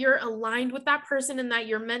mean that you're aligned with that person and that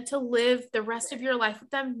you're meant to live the rest of your life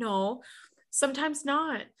with them? No, sometimes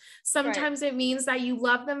not. Sometimes it means that you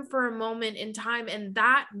love them for a moment in time, and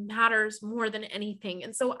that matters more than anything.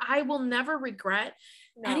 And so I will never regret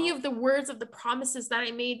any of the words of the promises that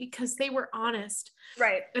I made, because they were honest.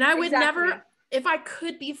 Right. And I would never, if I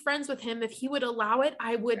could be friends with him, if he would allow it,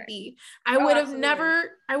 I would be. I would have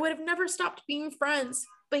never stopped being friends,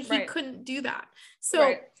 but he couldn't do that.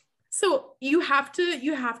 So so you have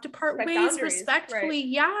to part ways respectfully.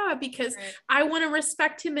 Yeah, because I want to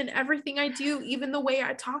respect him in everything I do, even the way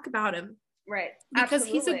I talk about him. Right. Because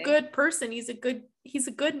he's a good person. He's a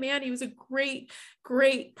good man. He was a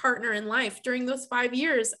great partner in life during those 5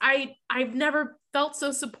 years. I've never felt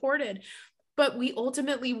so supported, but we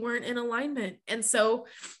ultimately weren't in alignment. And so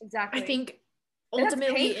I think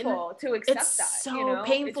ultimately it's painful to accept it's that. So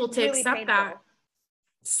painful to accept that.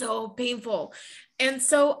 So painful. And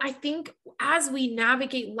so I think as we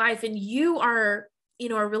navigate life, and you are,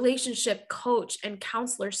 a relationship coach and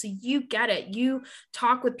counselor, so you get it. You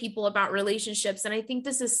talk with people about relationships. And I think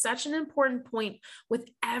this is such an important point with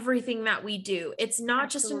everything that we do. It's not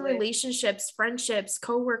just in relationships, friendships,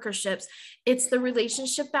 co-workerships. It's the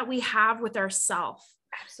relationship that we have with ourselves.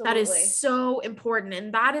 That is so important.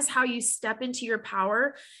 And that is how you step into your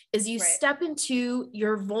power, is you step into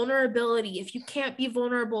your vulnerability. If you can't be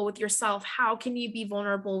vulnerable with yourself, how can you be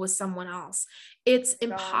vulnerable with someone else? It's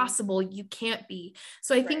impossible. You can't be.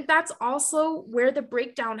 So I think that's also where the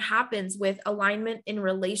breakdown happens with alignment in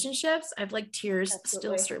relationships. I have like tears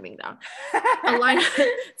still streaming down. Alignment,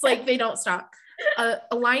 it's like they don't stop.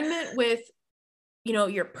 Alignment with,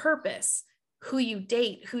 your purpose, who you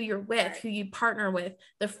date, who you're with, who you partner with,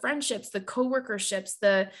 the friendships, the co-workerships,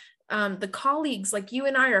 the colleagues. Like you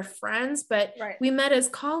and I are friends, but we met as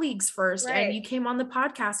colleagues first, and you came on the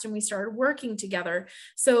podcast and we started working together.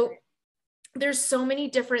 So there's so many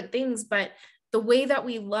different things, but the way that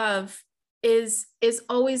we love is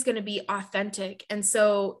always going to be authentic. And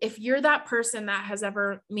so if you're that person that has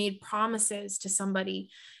ever made promises to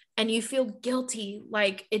somebody and you feel guilty,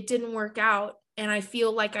 like it didn't work out, and I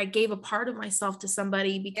feel like I gave a part of myself to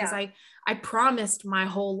somebody because I promised my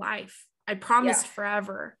whole life. I promised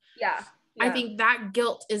forever. Yeah. I think that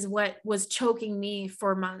guilt is what was choking me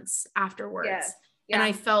for months afterwards. And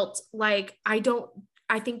I felt like I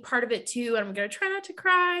think part of it too, and I'm going to try not to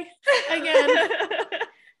cry again.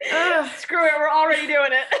 Screw it. We're already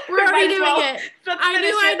doing it. We're already doing it.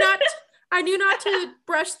 I knew not to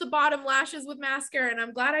brush the bottom lashes with mascara, and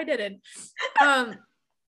I'm glad I didn't.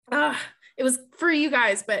 It was for you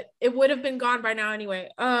guys, but it would have been gone by now anyway.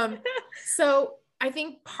 So I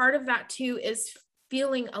think part of that too is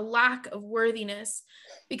feeling a lack of worthiness,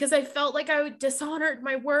 because I felt like I dishonored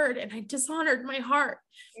my word and I dishonored my heart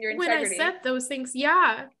when I said those things.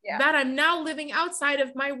 That I'm now living outside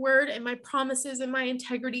of my word and my promises and my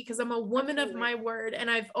integrity, because I'm a woman of my word, and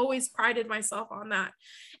I've always prided myself on that.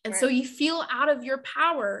 And so you feel out of your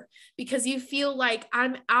power because you feel like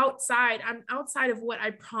I'm outside of what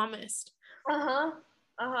I promised. Oh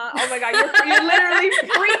my God, you're literally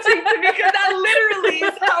preaching to me, because that literally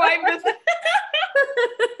is how I'm just.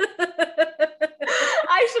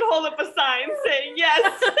 I should hold up a sign saying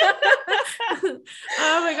yes.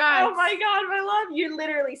 Oh my God. Oh my God, my love. You're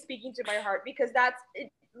literally speaking to my heart, because that's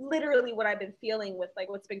literally what I've been feeling with like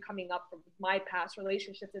what's been coming up from my past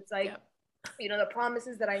relationships. It's like, the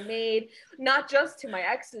promises that I made, not just to my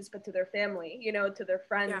exes, but to their family, to their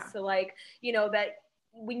friends, to like, that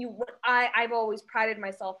I've always prided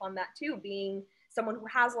myself on that too, being someone who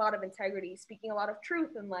has a lot of integrity, speaking a lot of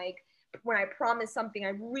truth. And like, when I promise something, I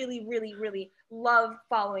really, really, really love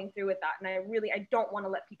following through with that. And I don't want to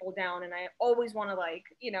let people down. And I always want to like,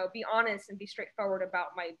 be honest and be straightforward about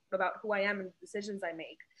who I am and the decisions I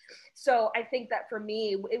make. So I think that for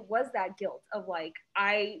me, it was that guilt of like,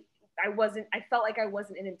 I felt like I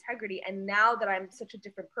wasn't in integrity. And now that I'm such a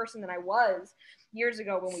different person than I was years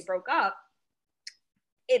ago when we broke up,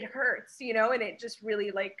 it hurts, and it just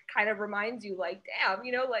really like kind of reminds you like, damn,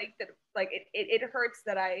 like that Like it hurts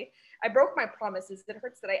that I broke my promises. It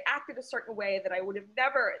hurts that I acted a certain way that I would have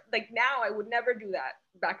never, like now I would never do that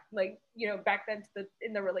back, like, you know, back then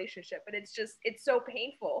in the relationship. But it's so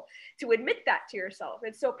painful to admit that to yourself.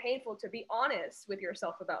 It's so painful to be honest with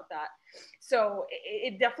yourself about that. So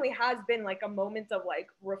it definitely has been like a moment of like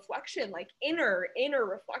reflection, like inner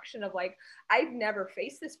reflection of like, I've never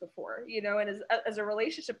faced this before, you know. And as a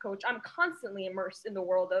relationship coach, I'm constantly immersed in the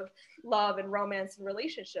world of love and romance and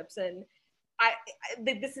relationships. And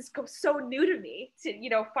this is so new to me to, you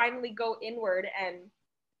know, finally go inward and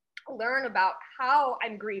learn about how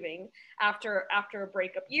I'm grieving after a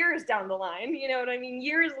breakup years down the line, you know what I mean?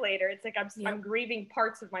 Years later, it's like I'm grieving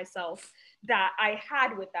parts of myself that I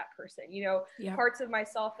had with that person, you know, parts of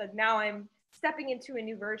myself that now I'm stepping into a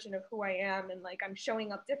new version of who I am, and like I'm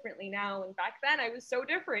showing up differently now. And back then I was so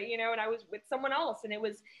different, you know, and I was with someone else, and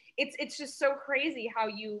it's just so crazy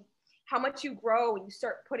how much you grow when you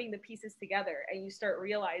start putting the pieces together and you start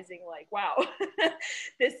realizing like, wow,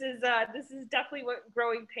 this is definitely what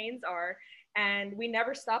growing pains are. And we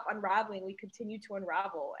never stop unraveling. We continue to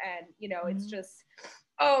unravel. And, you know, it's just,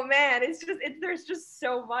 oh man, there's just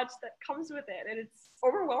so much that comes with it. And it's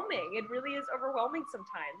overwhelming. It really is overwhelming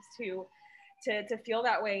sometimes to feel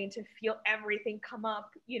that way and to feel everything come up,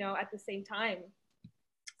 you know, at the same time.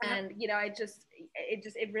 And, you know,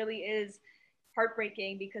 it really is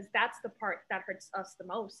heartbreaking, because that's the part that hurts us the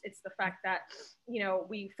most. It's the fact that, you know,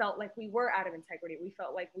 we felt like we were out of integrity. We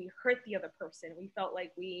felt like we hurt the other person. We felt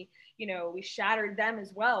like we shattered them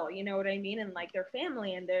as well. You know what I mean? And like their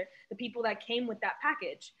family and the people that came with that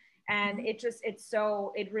package. And it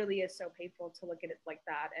really is so painful to look at it like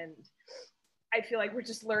that. And I feel like we're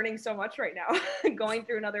just learning so much right now, going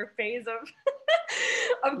through another phase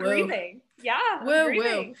of grieving. Yeah.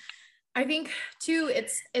 Grieving. I think too,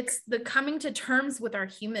 it's the coming to terms with our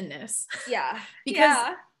humanness. Yeah.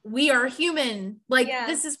 Because we are human. Like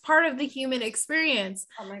this is part of the human experience.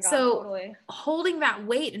 Oh my God, so totally. Holding that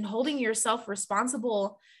weight and holding yourself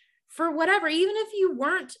responsible for whatever, even if you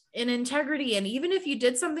weren't in integrity, and even if you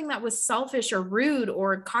did something that was selfish or rude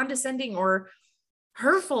or condescending or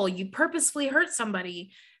hurtful, you purposefully hurt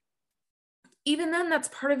somebody, even then that's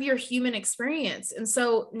part of your human experience. And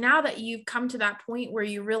so now that you've come to that point where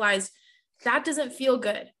you realize that doesn't feel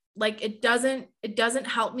good, like it doesn't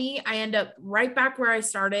help me, I end up right back where I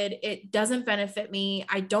started. It doesn't benefit me.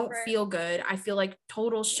 I don't feel good. I feel like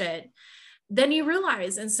total shit. Then you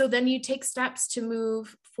realize, and so then you take steps to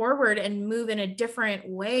move forward and move in a different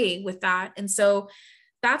way with that. And so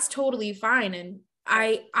that's totally fine. And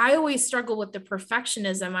I always struggle with the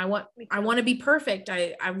perfectionism. I want to be perfect.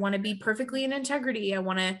 I want to be perfectly in integrity. I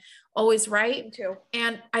want to always write. Me too.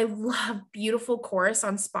 And I love Beautiful Chorus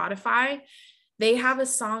on Spotify. They have a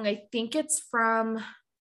song, I think it's from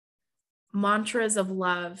Mantras of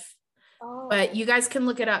Love, but you guys can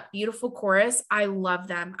look it up. Beautiful Chorus. I love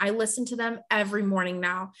them. I listen to them every morning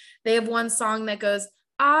now. They have one song that goes,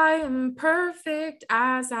 I am perfect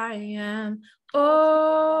as I am. Oh,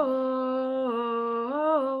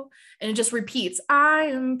 and it just repeats, I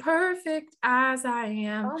am perfect as I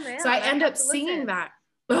am. Oh, man, so I end up singing that.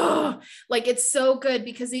 Oh, like it's so good,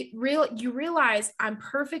 because you realize I'm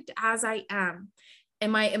perfect as I am.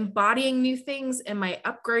 Am I embodying new things? Am I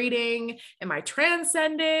upgrading? Am I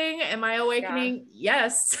transcending? Am I awakening?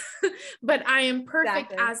 Yes, but I am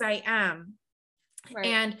perfect as I am. Right.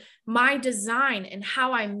 And my design and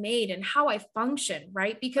how I'm made and how I function,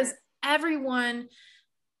 right? Because everyone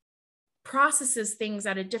processes things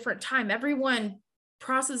at a different time. Everyone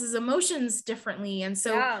processes emotions differently. And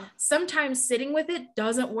so sometimes sitting with it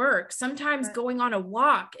doesn't work. Sometimes going on a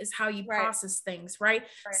walk is how you process things, right?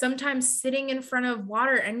 Sometimes sitting in front of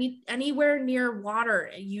water, anywhere near water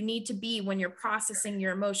you need to be when you're processing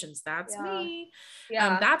your emotions. That's me.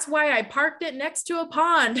 That's why I parked it next to a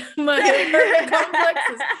pond. My apartment complex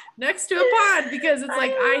is next to a pond, because it's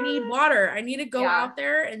like, I need water. I need to go out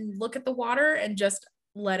there and look at the water and just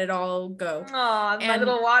let it all go. Oh, my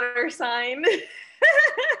little water sign.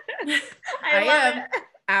 I love it.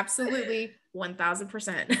 Absolutely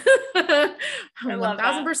 1000%.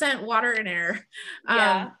 1000% water and air.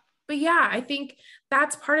 But yeah, I think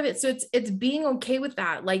that's part of it. So it's being okay with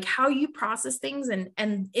that, like how you process things and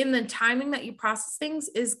in the timing that you process things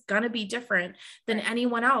is going to be different than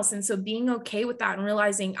anyone else. And so being okay with that and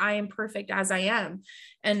realizing I am perfect as I am,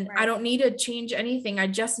 and I don't need to change anything. I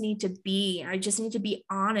just need to be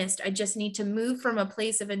honest. I just need to move from a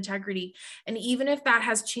place of integrity. And even if that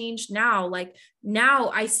has changed now, like now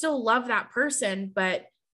I still love that person, but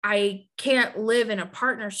I can't live in a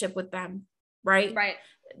partnership with them. Right.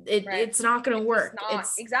 it's not going to work.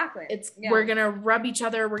 Exactly. We're going to rub each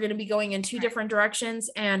other. We're going to be going in two different directions,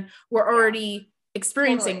 and we're already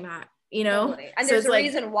experiencing that, you know? Totally. And so there's a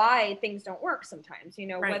reason why things don't work sometimes, you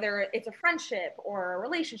know, whether it's a friendship or a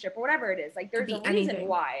relationship or whatever it is, like there's a reason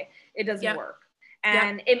why it doesn't work.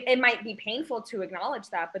 And it might be painful to acknowledge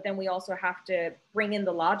that, but then we also have to bring in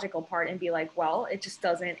the logical part and be like, well, it just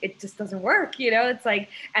doesn't work, you know? It's like,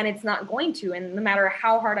 and it's not going to, and no matter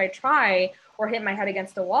how hard I try or hit my head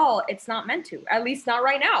against a wall, it's not meant to, at least not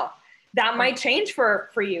right now. That might change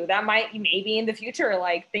for you. That might, maybe in the future,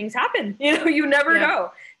 like things happen, you know, you never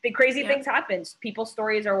know. The crazy things happen. People's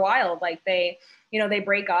stories are wild. Like they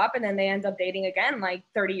break up and then they end up dating again, like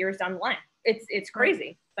 30 years down the line. It's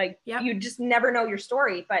crazy. Like you just never know your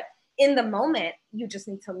story, but in the moment you just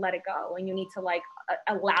need to let it go, and you need to like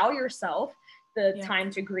allow yourself the time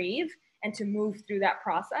to grieve and to move through that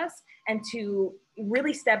process, and to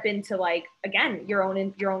really step into, like, again, your own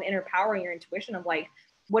inner power and your intuition of like,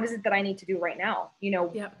 what is it that I need to do right now? You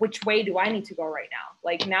know, which way do I need to go right now?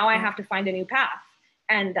 Like now I have to find a new path,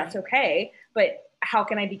 and that's okay. But how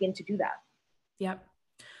can I begin to do that? Yep.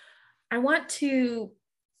 I want to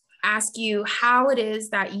ask you how it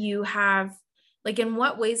is that you have, like, in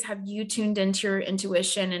what ways have you tuned into your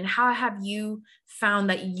intuition, and how have you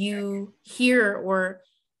found that you hear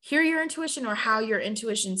your intuition, or how your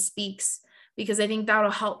intuition speaks? Because I think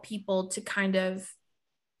that'll help people to kind of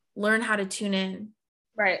learn how to tune in.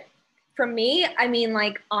 Right. For me, I mean,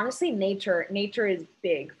 like, honestly, nature is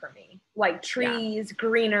big for me. Like trees,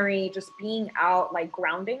 greenery, just being out, like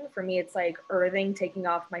grounding. For me, it's like earthing, taking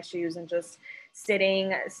off my shoes and just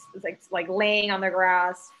sitting, like laying on the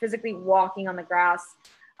grass, physically walking on the grass,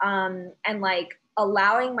 and like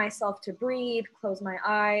allowing myself to breathe, close my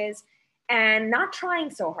eyes, and not trying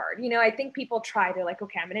so hard. You know, I think people try to like,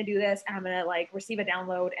 okay, I'm going to do this, and I'm going to like receive a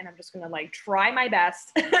download, and I'm just going to like try my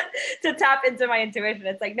best to tap into my intuition.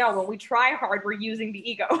 It's like, no, when we try hard, we're using the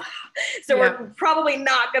ego. So we're probably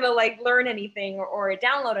not going to like learn anything or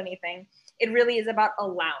download anything. It really is about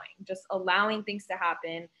just allowing things to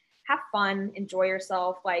happen. Have fun, enjoy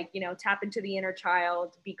yourself, like, you know, tap into the inner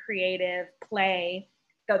child, be creative, play.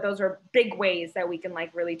 Those are big ways that we can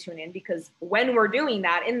like really tune in, because when we're doing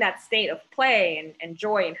that, in that state of play and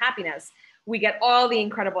joy and happiness, we get all the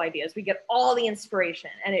incredible ideas, we get all the inspiration,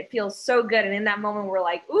 and it feels so good. And in that moment, we're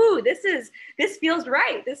like, ooh, this feels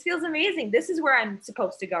right. This feels amazing. This is where I'm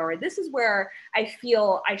supposed to go, or this is where I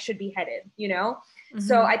feel I should be headed, you know? Mm-hmm.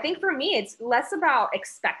 So I think for me, it's less about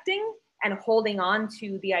expecting and holding on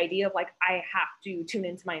to the idea of like, I have to tune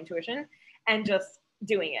into my intuition, and just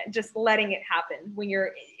doing it, just letting it happen. When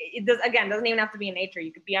doesn't even have to be in nature.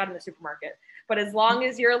 You could be out in the supermarket, but as long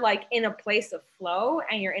as you're like in a place of flow,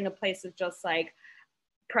 and you're in a place of just like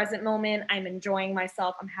present moment, I'm enjoying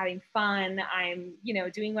myself, I'm having fun, I'm, you know,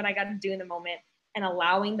 doing what I got to do in the moment, and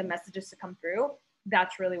allowing the messages to come through.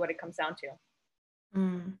 That's really what it comes down to.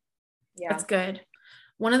 Yeah. That's good.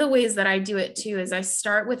 One of the ways that I do it too is I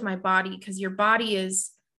start with my body, because your body is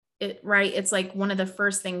right. It's like one of the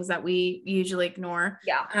first things that we usually ignore.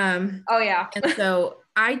 Yeah. And so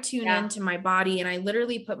I tune into my body, and I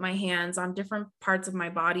literally put my hands on different parts of my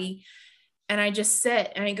body, and I just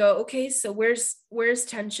sit and I go, okay, so where's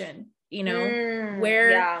tension? You know,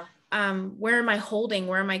 where am I holding?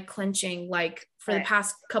 Where am I clenching? Like for the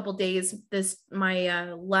past couple days,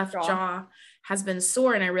 my left jaw has been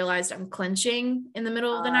sore, and I realized I'm clenching in the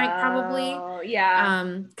middle of the night, probably.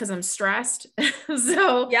 Cause I'm stressed.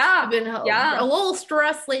 So I've been a little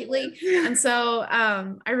stressed lately. And so,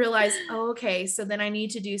 I realized, okay, so then I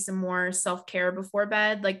need to do some more self-care before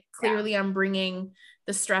bed. Like clearly I'm bringing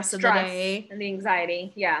the stress of the day and the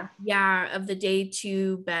anxiety. Of the day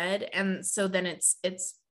to bed. And so then it's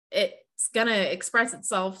gonna express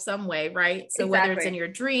itself some way, right? So whether it's in your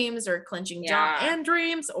dreams, or clenching jaw and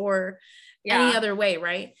dreams, or any other way,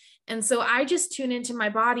 right? And so I just tune into my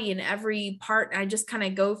body in every part. I just kind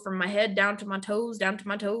of go from my head down to my toes,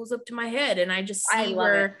 up to my head, and I just see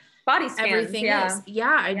where body scans, everything is.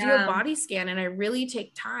 I do a body scan, and I really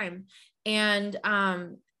take time. And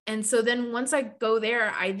so then once I go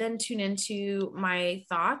there, I then tune into my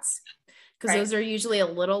thoughts, because those are usually a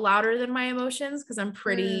little louder than my emotions, because I'm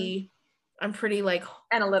pretty like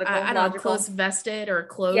analytical, I don't know, close vested or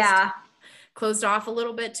closed off a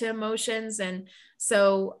little bit to emotions. And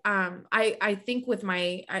so I think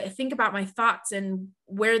about my thoughts, and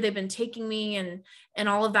where they've been taking me and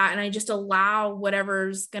all of that. And I just allow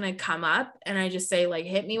whatever's going to come up. And I just say like,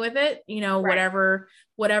 hit me with it, you know,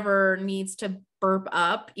 whatever needs to burp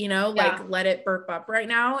up, you know, like let it burp up right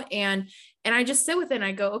now. And I just sit with it and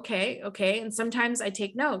I go, okay. And sometimes I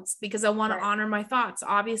take notes because I want to honor my thoughts.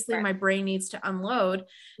 Obviously my brain needs to unload.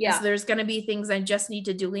 Yeah. So there's going to be things I just need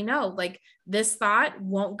to duly know, like this thought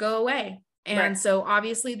won't go away. And so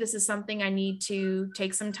obviously this is something I need to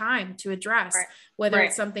take some time to address, whether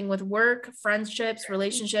it's something with work, friendships,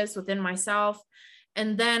 relationships within myself.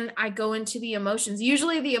 And then I go into the emotions.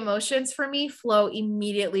 Usually the emotions for me flow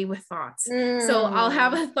immediately with thoughts. So I'll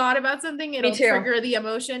have a thought about something. It'll trigger the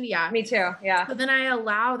emotion. Yeah. Me too. Yeah. But then I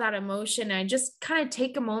allow that emotion. I just kind of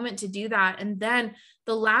take a moment to do that. And then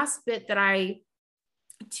the last bit that I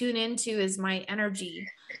tune into is my energy,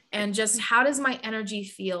 and just how does my energy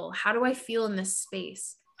feel? How do I feel in this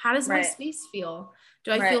space? How does my space feel?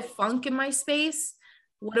 Do I feel funk in my space?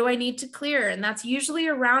 What do I need to clear? And that's usually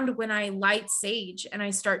around when I light sage and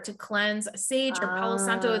I start to cleanse. Sage or Palo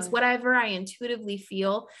Santo. It's whatever I intuitively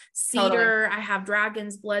feel. Cedar, I have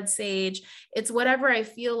dragon's blood sage. It's whatever I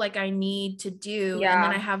feel like I need to do. And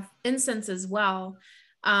then I have incense as well.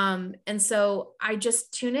 And so I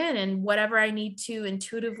just tune in, and whatever I need to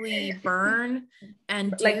intuitively burn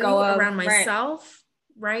and do around myself.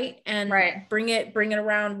 And bring it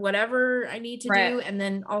around whatever I need to do. And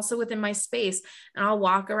then also within my space, and I'll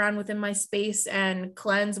walk around within my space and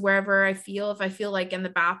cleanse wherever I feel. If I feel like in the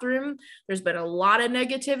bathroom, there's been a lot of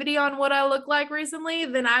negativity on what I look like recently,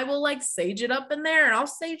 then I will like sage it up in there, and I'll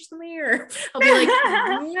sage the mirror. I'll be like,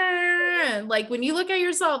 yeah. Like when you look at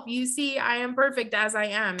yourself, you see, I am perfect as I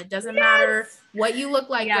am. It doesn't matter what you look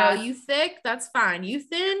like, girl. You thick, that's fine. You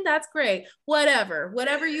thin, that's great.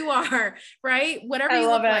 Whatever you are, right? Whatever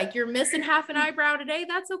you look like. You're missing half an eyebrow today.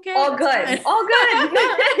 That's okay. All good. All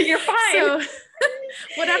good. You're fine. So,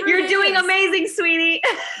 whatever. You're doing amazing, sweetie.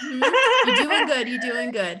 You're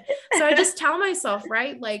doing good. So I just tell myself,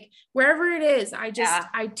 right? Like wherever it is, I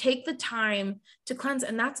take the time to cleanse.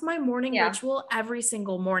 And that's my morning ritual every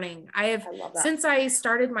single morning. Since I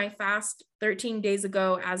started my fast 13 days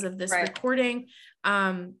ago, as of this recording,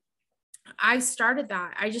 I started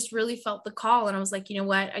that. I just really felt the call, and I was like, you know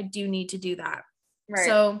what? I do need to do that.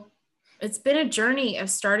 So it's been a journey of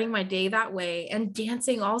starting my day that way, and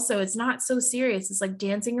dancing also. It's not so serious. It's like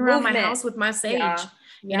dancing around my house with my sage,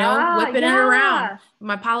 you know, whipping it around,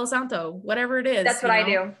 my Palo Santo, whatever it is. That's what I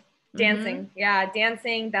do. Dancing.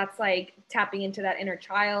 Dancing. That's like tapping into that inner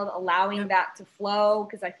child, allowing that to flow.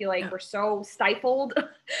 Cause I feel like we're so stifled.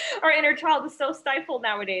 Our inner child is so stifled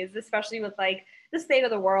nowadays, especially with like the state of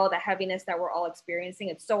the world, the heaviness that we're all experiencing.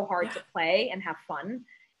 It's so hard to play and have fun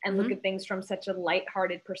and look at things from such a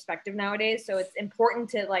lighthearted perspective nowadays. So it's important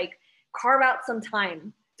to like carve out some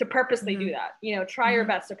time to purposely do that. You know, try your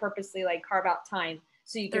best to purposely like carve out time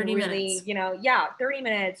so you can really, you know, 30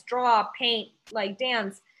 minutes, draw, paint, like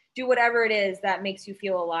dance, do whatever it is that makes you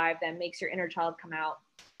feel alive, that makes your inner child come out,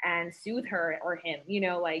 and soothe her or him, you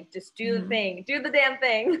know, like just do the thing, do the damn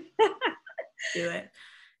thing. Do it.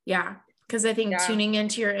 Yeah. Because I think tuning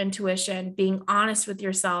into your intuition, being honest with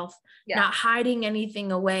yourself, not hiding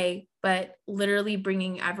anything away, but literally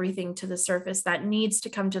bringing everything to the surface that needs to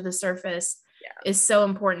come to the surface is so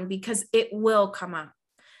important, because it will come up.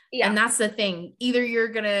 And that's the thing. Either you're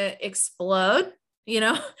going to explode, you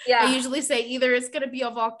know, I usually say either it's going to be a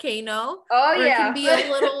volcano or it can be a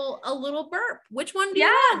little burp. Which one do you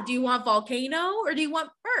want? Do you want volcano or do you want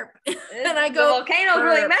burp? And I go, the volcano's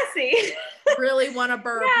really messy. Really want to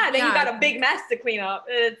burp. Then you got a big mess to clean up.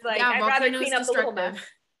 It's like, I'd rather clean up the little mess.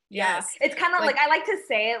 Yes. It's kind of like, I like to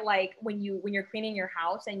say it like when you're cleaning your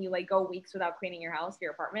house and you like go weeks without cleaning your house,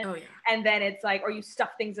 your apartment. And then it's like, or you stuff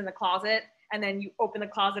things in the closet and then you open the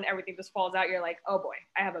closet and everything just falls out. You're like, oh boy,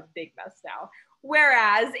 I have a big mess now.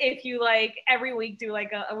 Whereas if you like every week do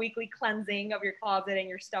like a weekly cleansing of your closet and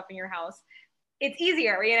your stuff in your house, it's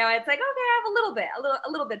easier, you know, it's like, okay, I have a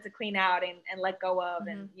little bit to clean out and let go of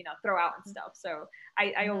and, you know, throw out and stuff. So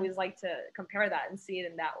I always like to compare that and see it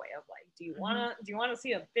in that way of like, do you want to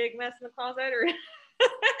see a big mess in the closet, or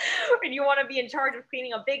or do you want to be in charge of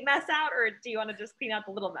cleaning a big mess out, or do you want to just clean out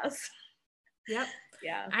the little mess? Yeah.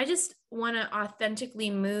 I just want to authentically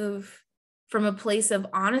move from a place of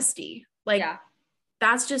honesty. Like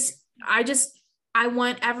that's just, I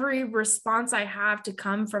want every response I have to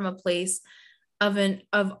come from a place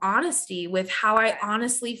of honesty with how I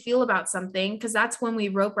honestly feel about something. Cause that's when we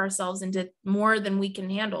rope ourselves into more than we can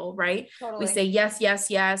handle. Right. We say yes, yes,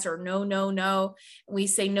 yes, or no, no, no. We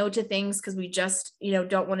say no to things cause we just, you know,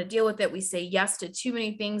 don't want to deal with it. We say yes to too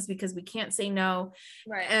many things because we can't say no.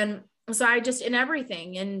 And So I just, in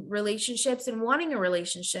everything, in relationships and wanting a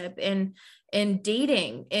relationship, in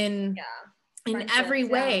dating, in every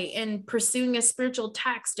way, in pursuing a spiritual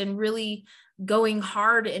text and really going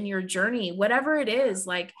hard in your journey, whatever it is,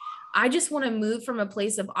 like, I just want to move from a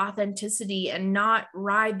place of authenticity and not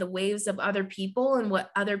ride the waves of other people and what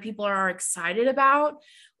other people are excited about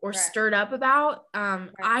or stirred up about.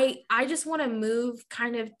 I just want to move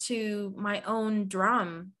kind of to my own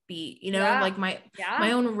drum beat, like my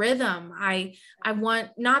own rhythm. I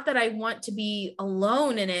want, not that I want to be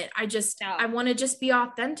alone in it. I want to just be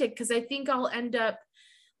authentic, because I think I'll end up,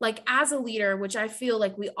 like, as a leader, which I feel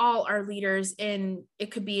like we all are leaders in, it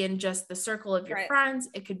could be in just the circle of your friends,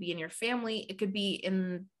 it could be in your family, it could be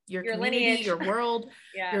in your community, lineage. Your world,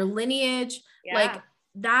 your lineage, like,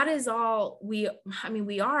 that is all we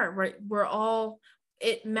are, right? We're all,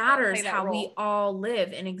 it matters how we all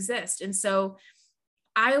live and exist. And so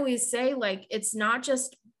I always say, like, it's not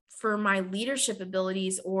just for my leadership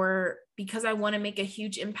abilities or because I want to make a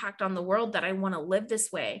huge impact on the world that I want to live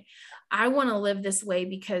this way. I want to live this way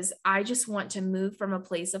because I just want to move from a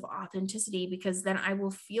place of authenticity, because then I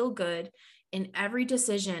will feel good in every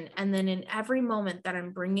decision. And then in every moment that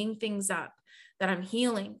I'm bringing things up, that I'm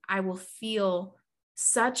healing, I will feel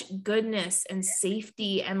such goodness and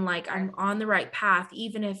safety and like I'm on the right path,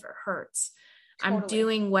 even if it hurts. I'm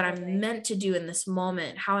doing what I'm meant to do in this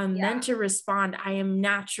moment, how I'm meant to respond. I am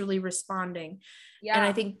naturally responding. And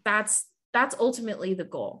I think that's ultimately the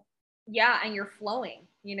goal. Yeah. And you're flowing,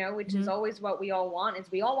 which is always what we all want, is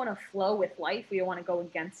we all want to flow with life. We don't want to go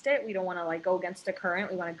against it. We don't want to like go against the current.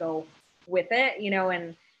 We want to go with it,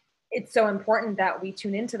 and it's so important that we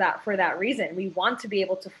tune into that for that reason. We want to be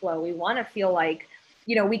able to flow. We want to feel like,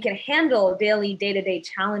 we can handle daily, day-to-day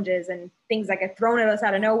challenges and things that get thrown at us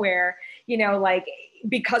out of nowhere, like,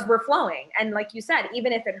 because we're flowing. And like you said,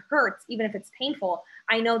 even if it hurts, even if it's painful,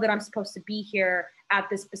 I know that I'm supposed to be here at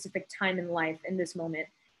this specific time in life, in this moment.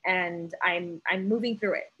 And I'm moving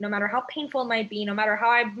through it, no matter how painful it might be, no matter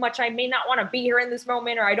how much I may not want to be here in this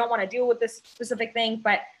moment, or I don't want to deal with this specific thing,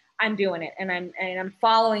 but I'm doing it. And I'm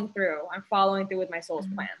following through. I'm following through with my soul's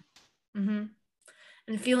plan. Mm-hmm.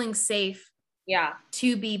 And feeling safe. Yeah.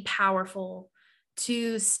 To be powerful,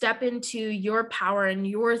 to step into your power and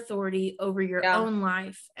your authority over your own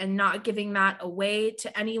life, and not giving that away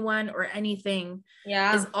to anyone or anything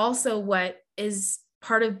is also what is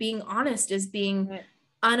part of being honest, is being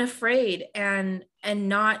unafraid and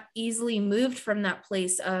not easily moved from that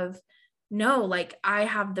place of, no, like, I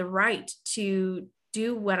have the right to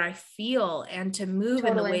do what I feel and to move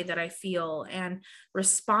in the way that I feel and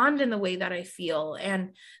respond in the way that I feel.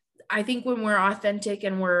 And I think when we're authentic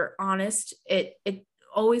and we're honest, it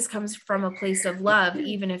always comes from a place of love,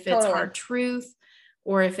 even if it's hard truth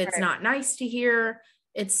or if it's not nice to hear,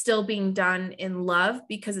 it's still being done in love,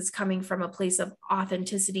 because it's coming from a place of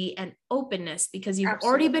authenticity and openness, because you've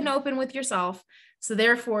already been open with yourself. So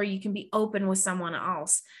therefore you can be open with someone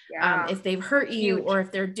else. If they've hurt you or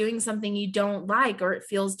if they're doing something you don't like, or it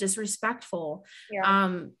feels disrespectful,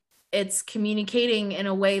 it's communicating in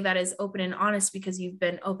a way that is open and honest, because you've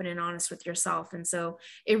been open and honest with yourself. And so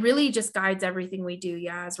it really just guides everything we do.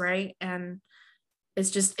 Yas, right? And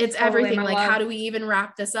it's everything. Like, how do we even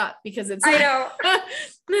wrap this up? Because it's, I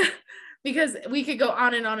know, because we could go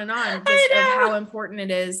on and on and on just of how important it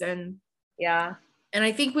is. And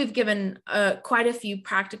I think we've given quite a few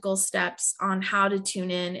practical steps on how to tune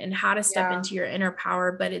in and how to step into your inner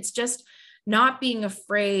power, but it's just not being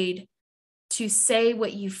afraid to say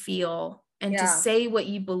what you feel and to say what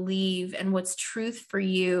you believe and what's truth for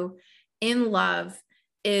you in love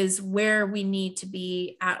is where we need to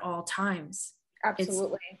be at all times.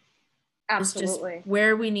 Absolutely. It's just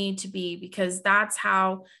where we need to be, because that's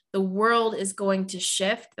how the world is going to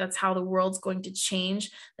shift. That's how the world's going to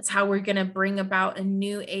change. That's how we're going to bring about a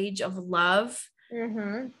new age of love.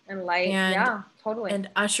 And light. And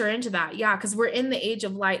usher into that. Because we're in the age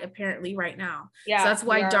of light apparently right now. So that's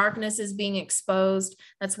why darkness is being exposed.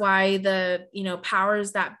 That's why the,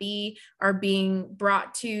 powers that be are being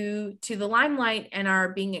brought to the limelight and are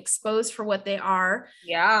being exposed for what they are.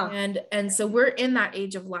 And so we're in that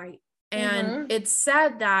age of light. And it's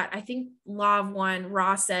said that, I think Law of One,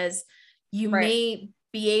 Ra says, you may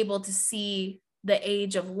be able to see the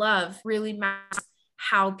age of love really matters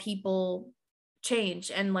how people change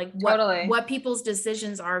and like what people's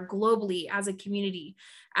decisions are globally, as a community,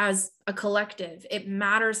 as a collective. It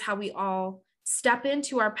matters how we all step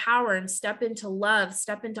into our power and step into love,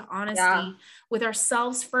 step into honesty with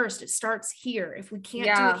ourselves first. It starts here. If we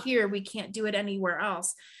can't do it here, we can't do it anywhere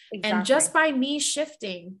else. And just by me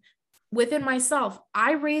shifting within myself,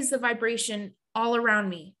 I raise the vibration all around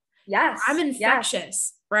me. Yes. I'm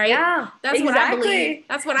infectious, right? Yeah. That's exactly what I believe.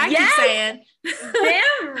 That's what I keep saying.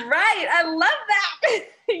 Damn right. I love that.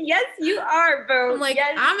 Yes, you are, Boo. I'm like,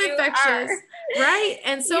 yes, I'm infectious, right?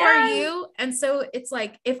 And so are you. And so it's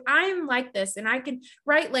like, if I'm like this and I can,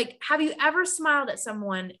 right? Like, have you ever smiled at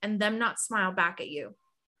someone and them not smile back at you?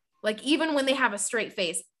 Like, even when they have a straight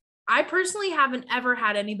face. I personally haven't ever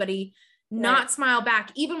had anybody not smile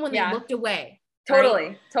back, even when they looked away. Totally.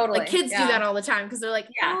 Right? Totally. Like kids do that all the time because they're like,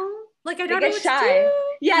 oh, like I don't know what shy. to do.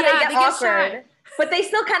 Yeah, they get awkward. But they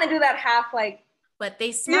still kind of do that half like, but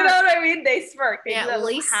they smirk. You know what I mean? They smirk. They at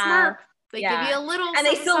least smirk. They give you a little, and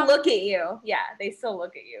they still look at you. Yeah, they still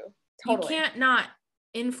look at you. Totally. You can't not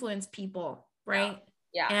influence people, right?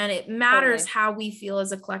 Yeah. And it matters how we feel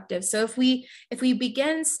as a collective. So if we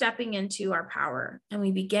begin stepping into our power and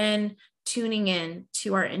we begin tuning in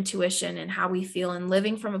to our intuition and how we feel and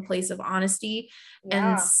living from a place of honesty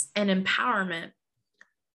and empowerment,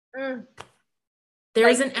 there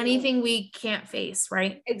isn't anything we can't face,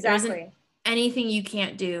 right? Exactly. There isn't anything you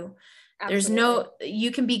can't do. Absolutely.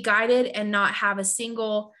 You can be guided and not have a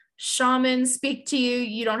single shaman speak to you.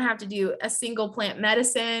 You don't have to do a single plant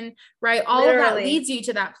medicine, right? All of that leads you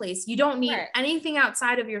to that place. You don't need anything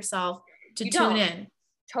outside of yourself to tune in.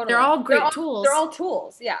 Totally. They're all great tools. They're all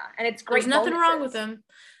tools. Yeah. And it's great. There's nothing wrong with them.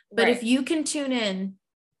 But if you can tune in,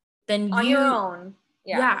 then on your own.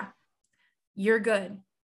 Yeah. You're good.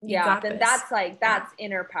 Then that's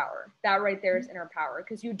inner power. That right there is inner power,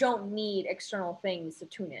 because you don't need external things to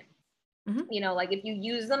tune in. Mm-hmm. You know, like if you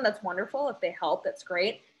use them, that's wonderful. If they help, that's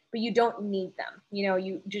great. But you don't need them. You know,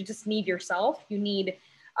 you just need yourself. You need,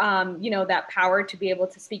 that power to be able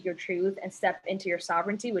to speak your truth and step into your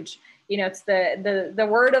sovereignty, which, it's the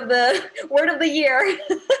word of the year,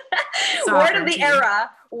 word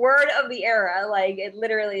of the era. Like it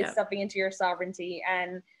literally is stepping into your sovereignty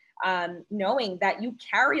and knowing that you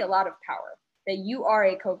carry a lot of power, that you are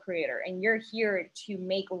a co-creator and you're here to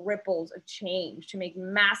make ripples of change, to make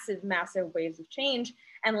massive, massive waves of change.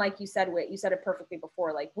 And like you said, Whit, you said it perfectly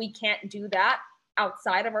before, like we can't do that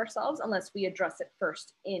outside of ourselves unless we address it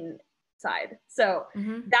first inside. So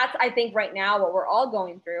that's, I think right now, what we're all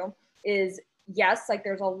going through is, yes, like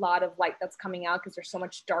there's a lot of light that's coming out because there's so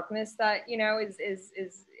much darkness that,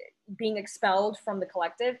 is being expelled from the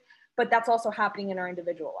collective, but that's also happening in our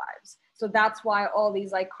individual lives. So that's why all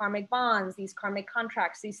these like karmic bonds, these karmic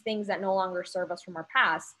contracts, these things that no longer serve us from our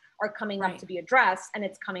past are coming up to be addressed. And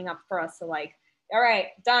it's coming up for us to like, all right,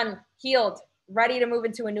 done, healed, ready to move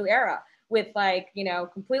into a new era with like,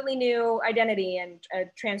 completely new identity and a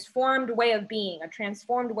transformed way of being, a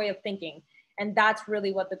transformed way of thinking. And that's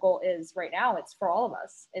really what the goal is right now. It's for all of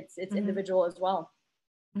us. It's individual as well.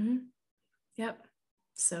 Mm-hmm. Yep.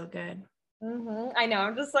 So good. I know.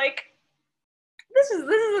 I'm just like, this is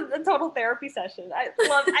a total therapy session. I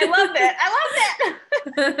love it.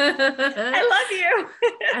 I love you.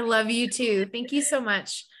 I love you too. Thank you so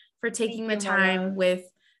much for taking the time with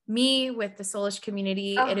me, with the Soulish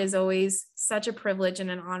community. It is always such a privilege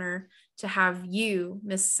and an honor to have you,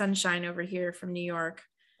 Miss Sunshine, over here from New York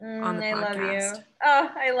on the podcast. I love you. Oh,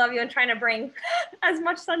 I love you. And trying to bring as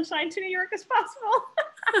much sunshine to New York as possible.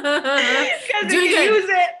 Because you can use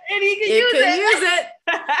it and he can use it.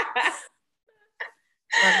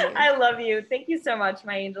 I love you. Thank you so much,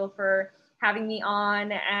 my angel, for having me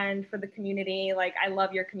on and for the community. Like, I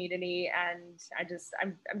love your community, and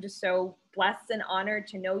I'm just so blessed and honored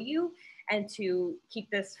to know you and to keep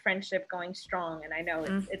this friendship going strong. And I know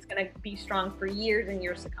it's going to be strong for years and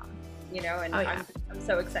years to come, and I'm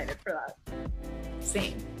so excited for that.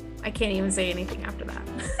 Same. I can't even say anything after that.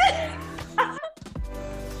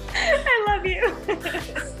 I love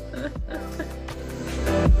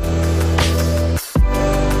you.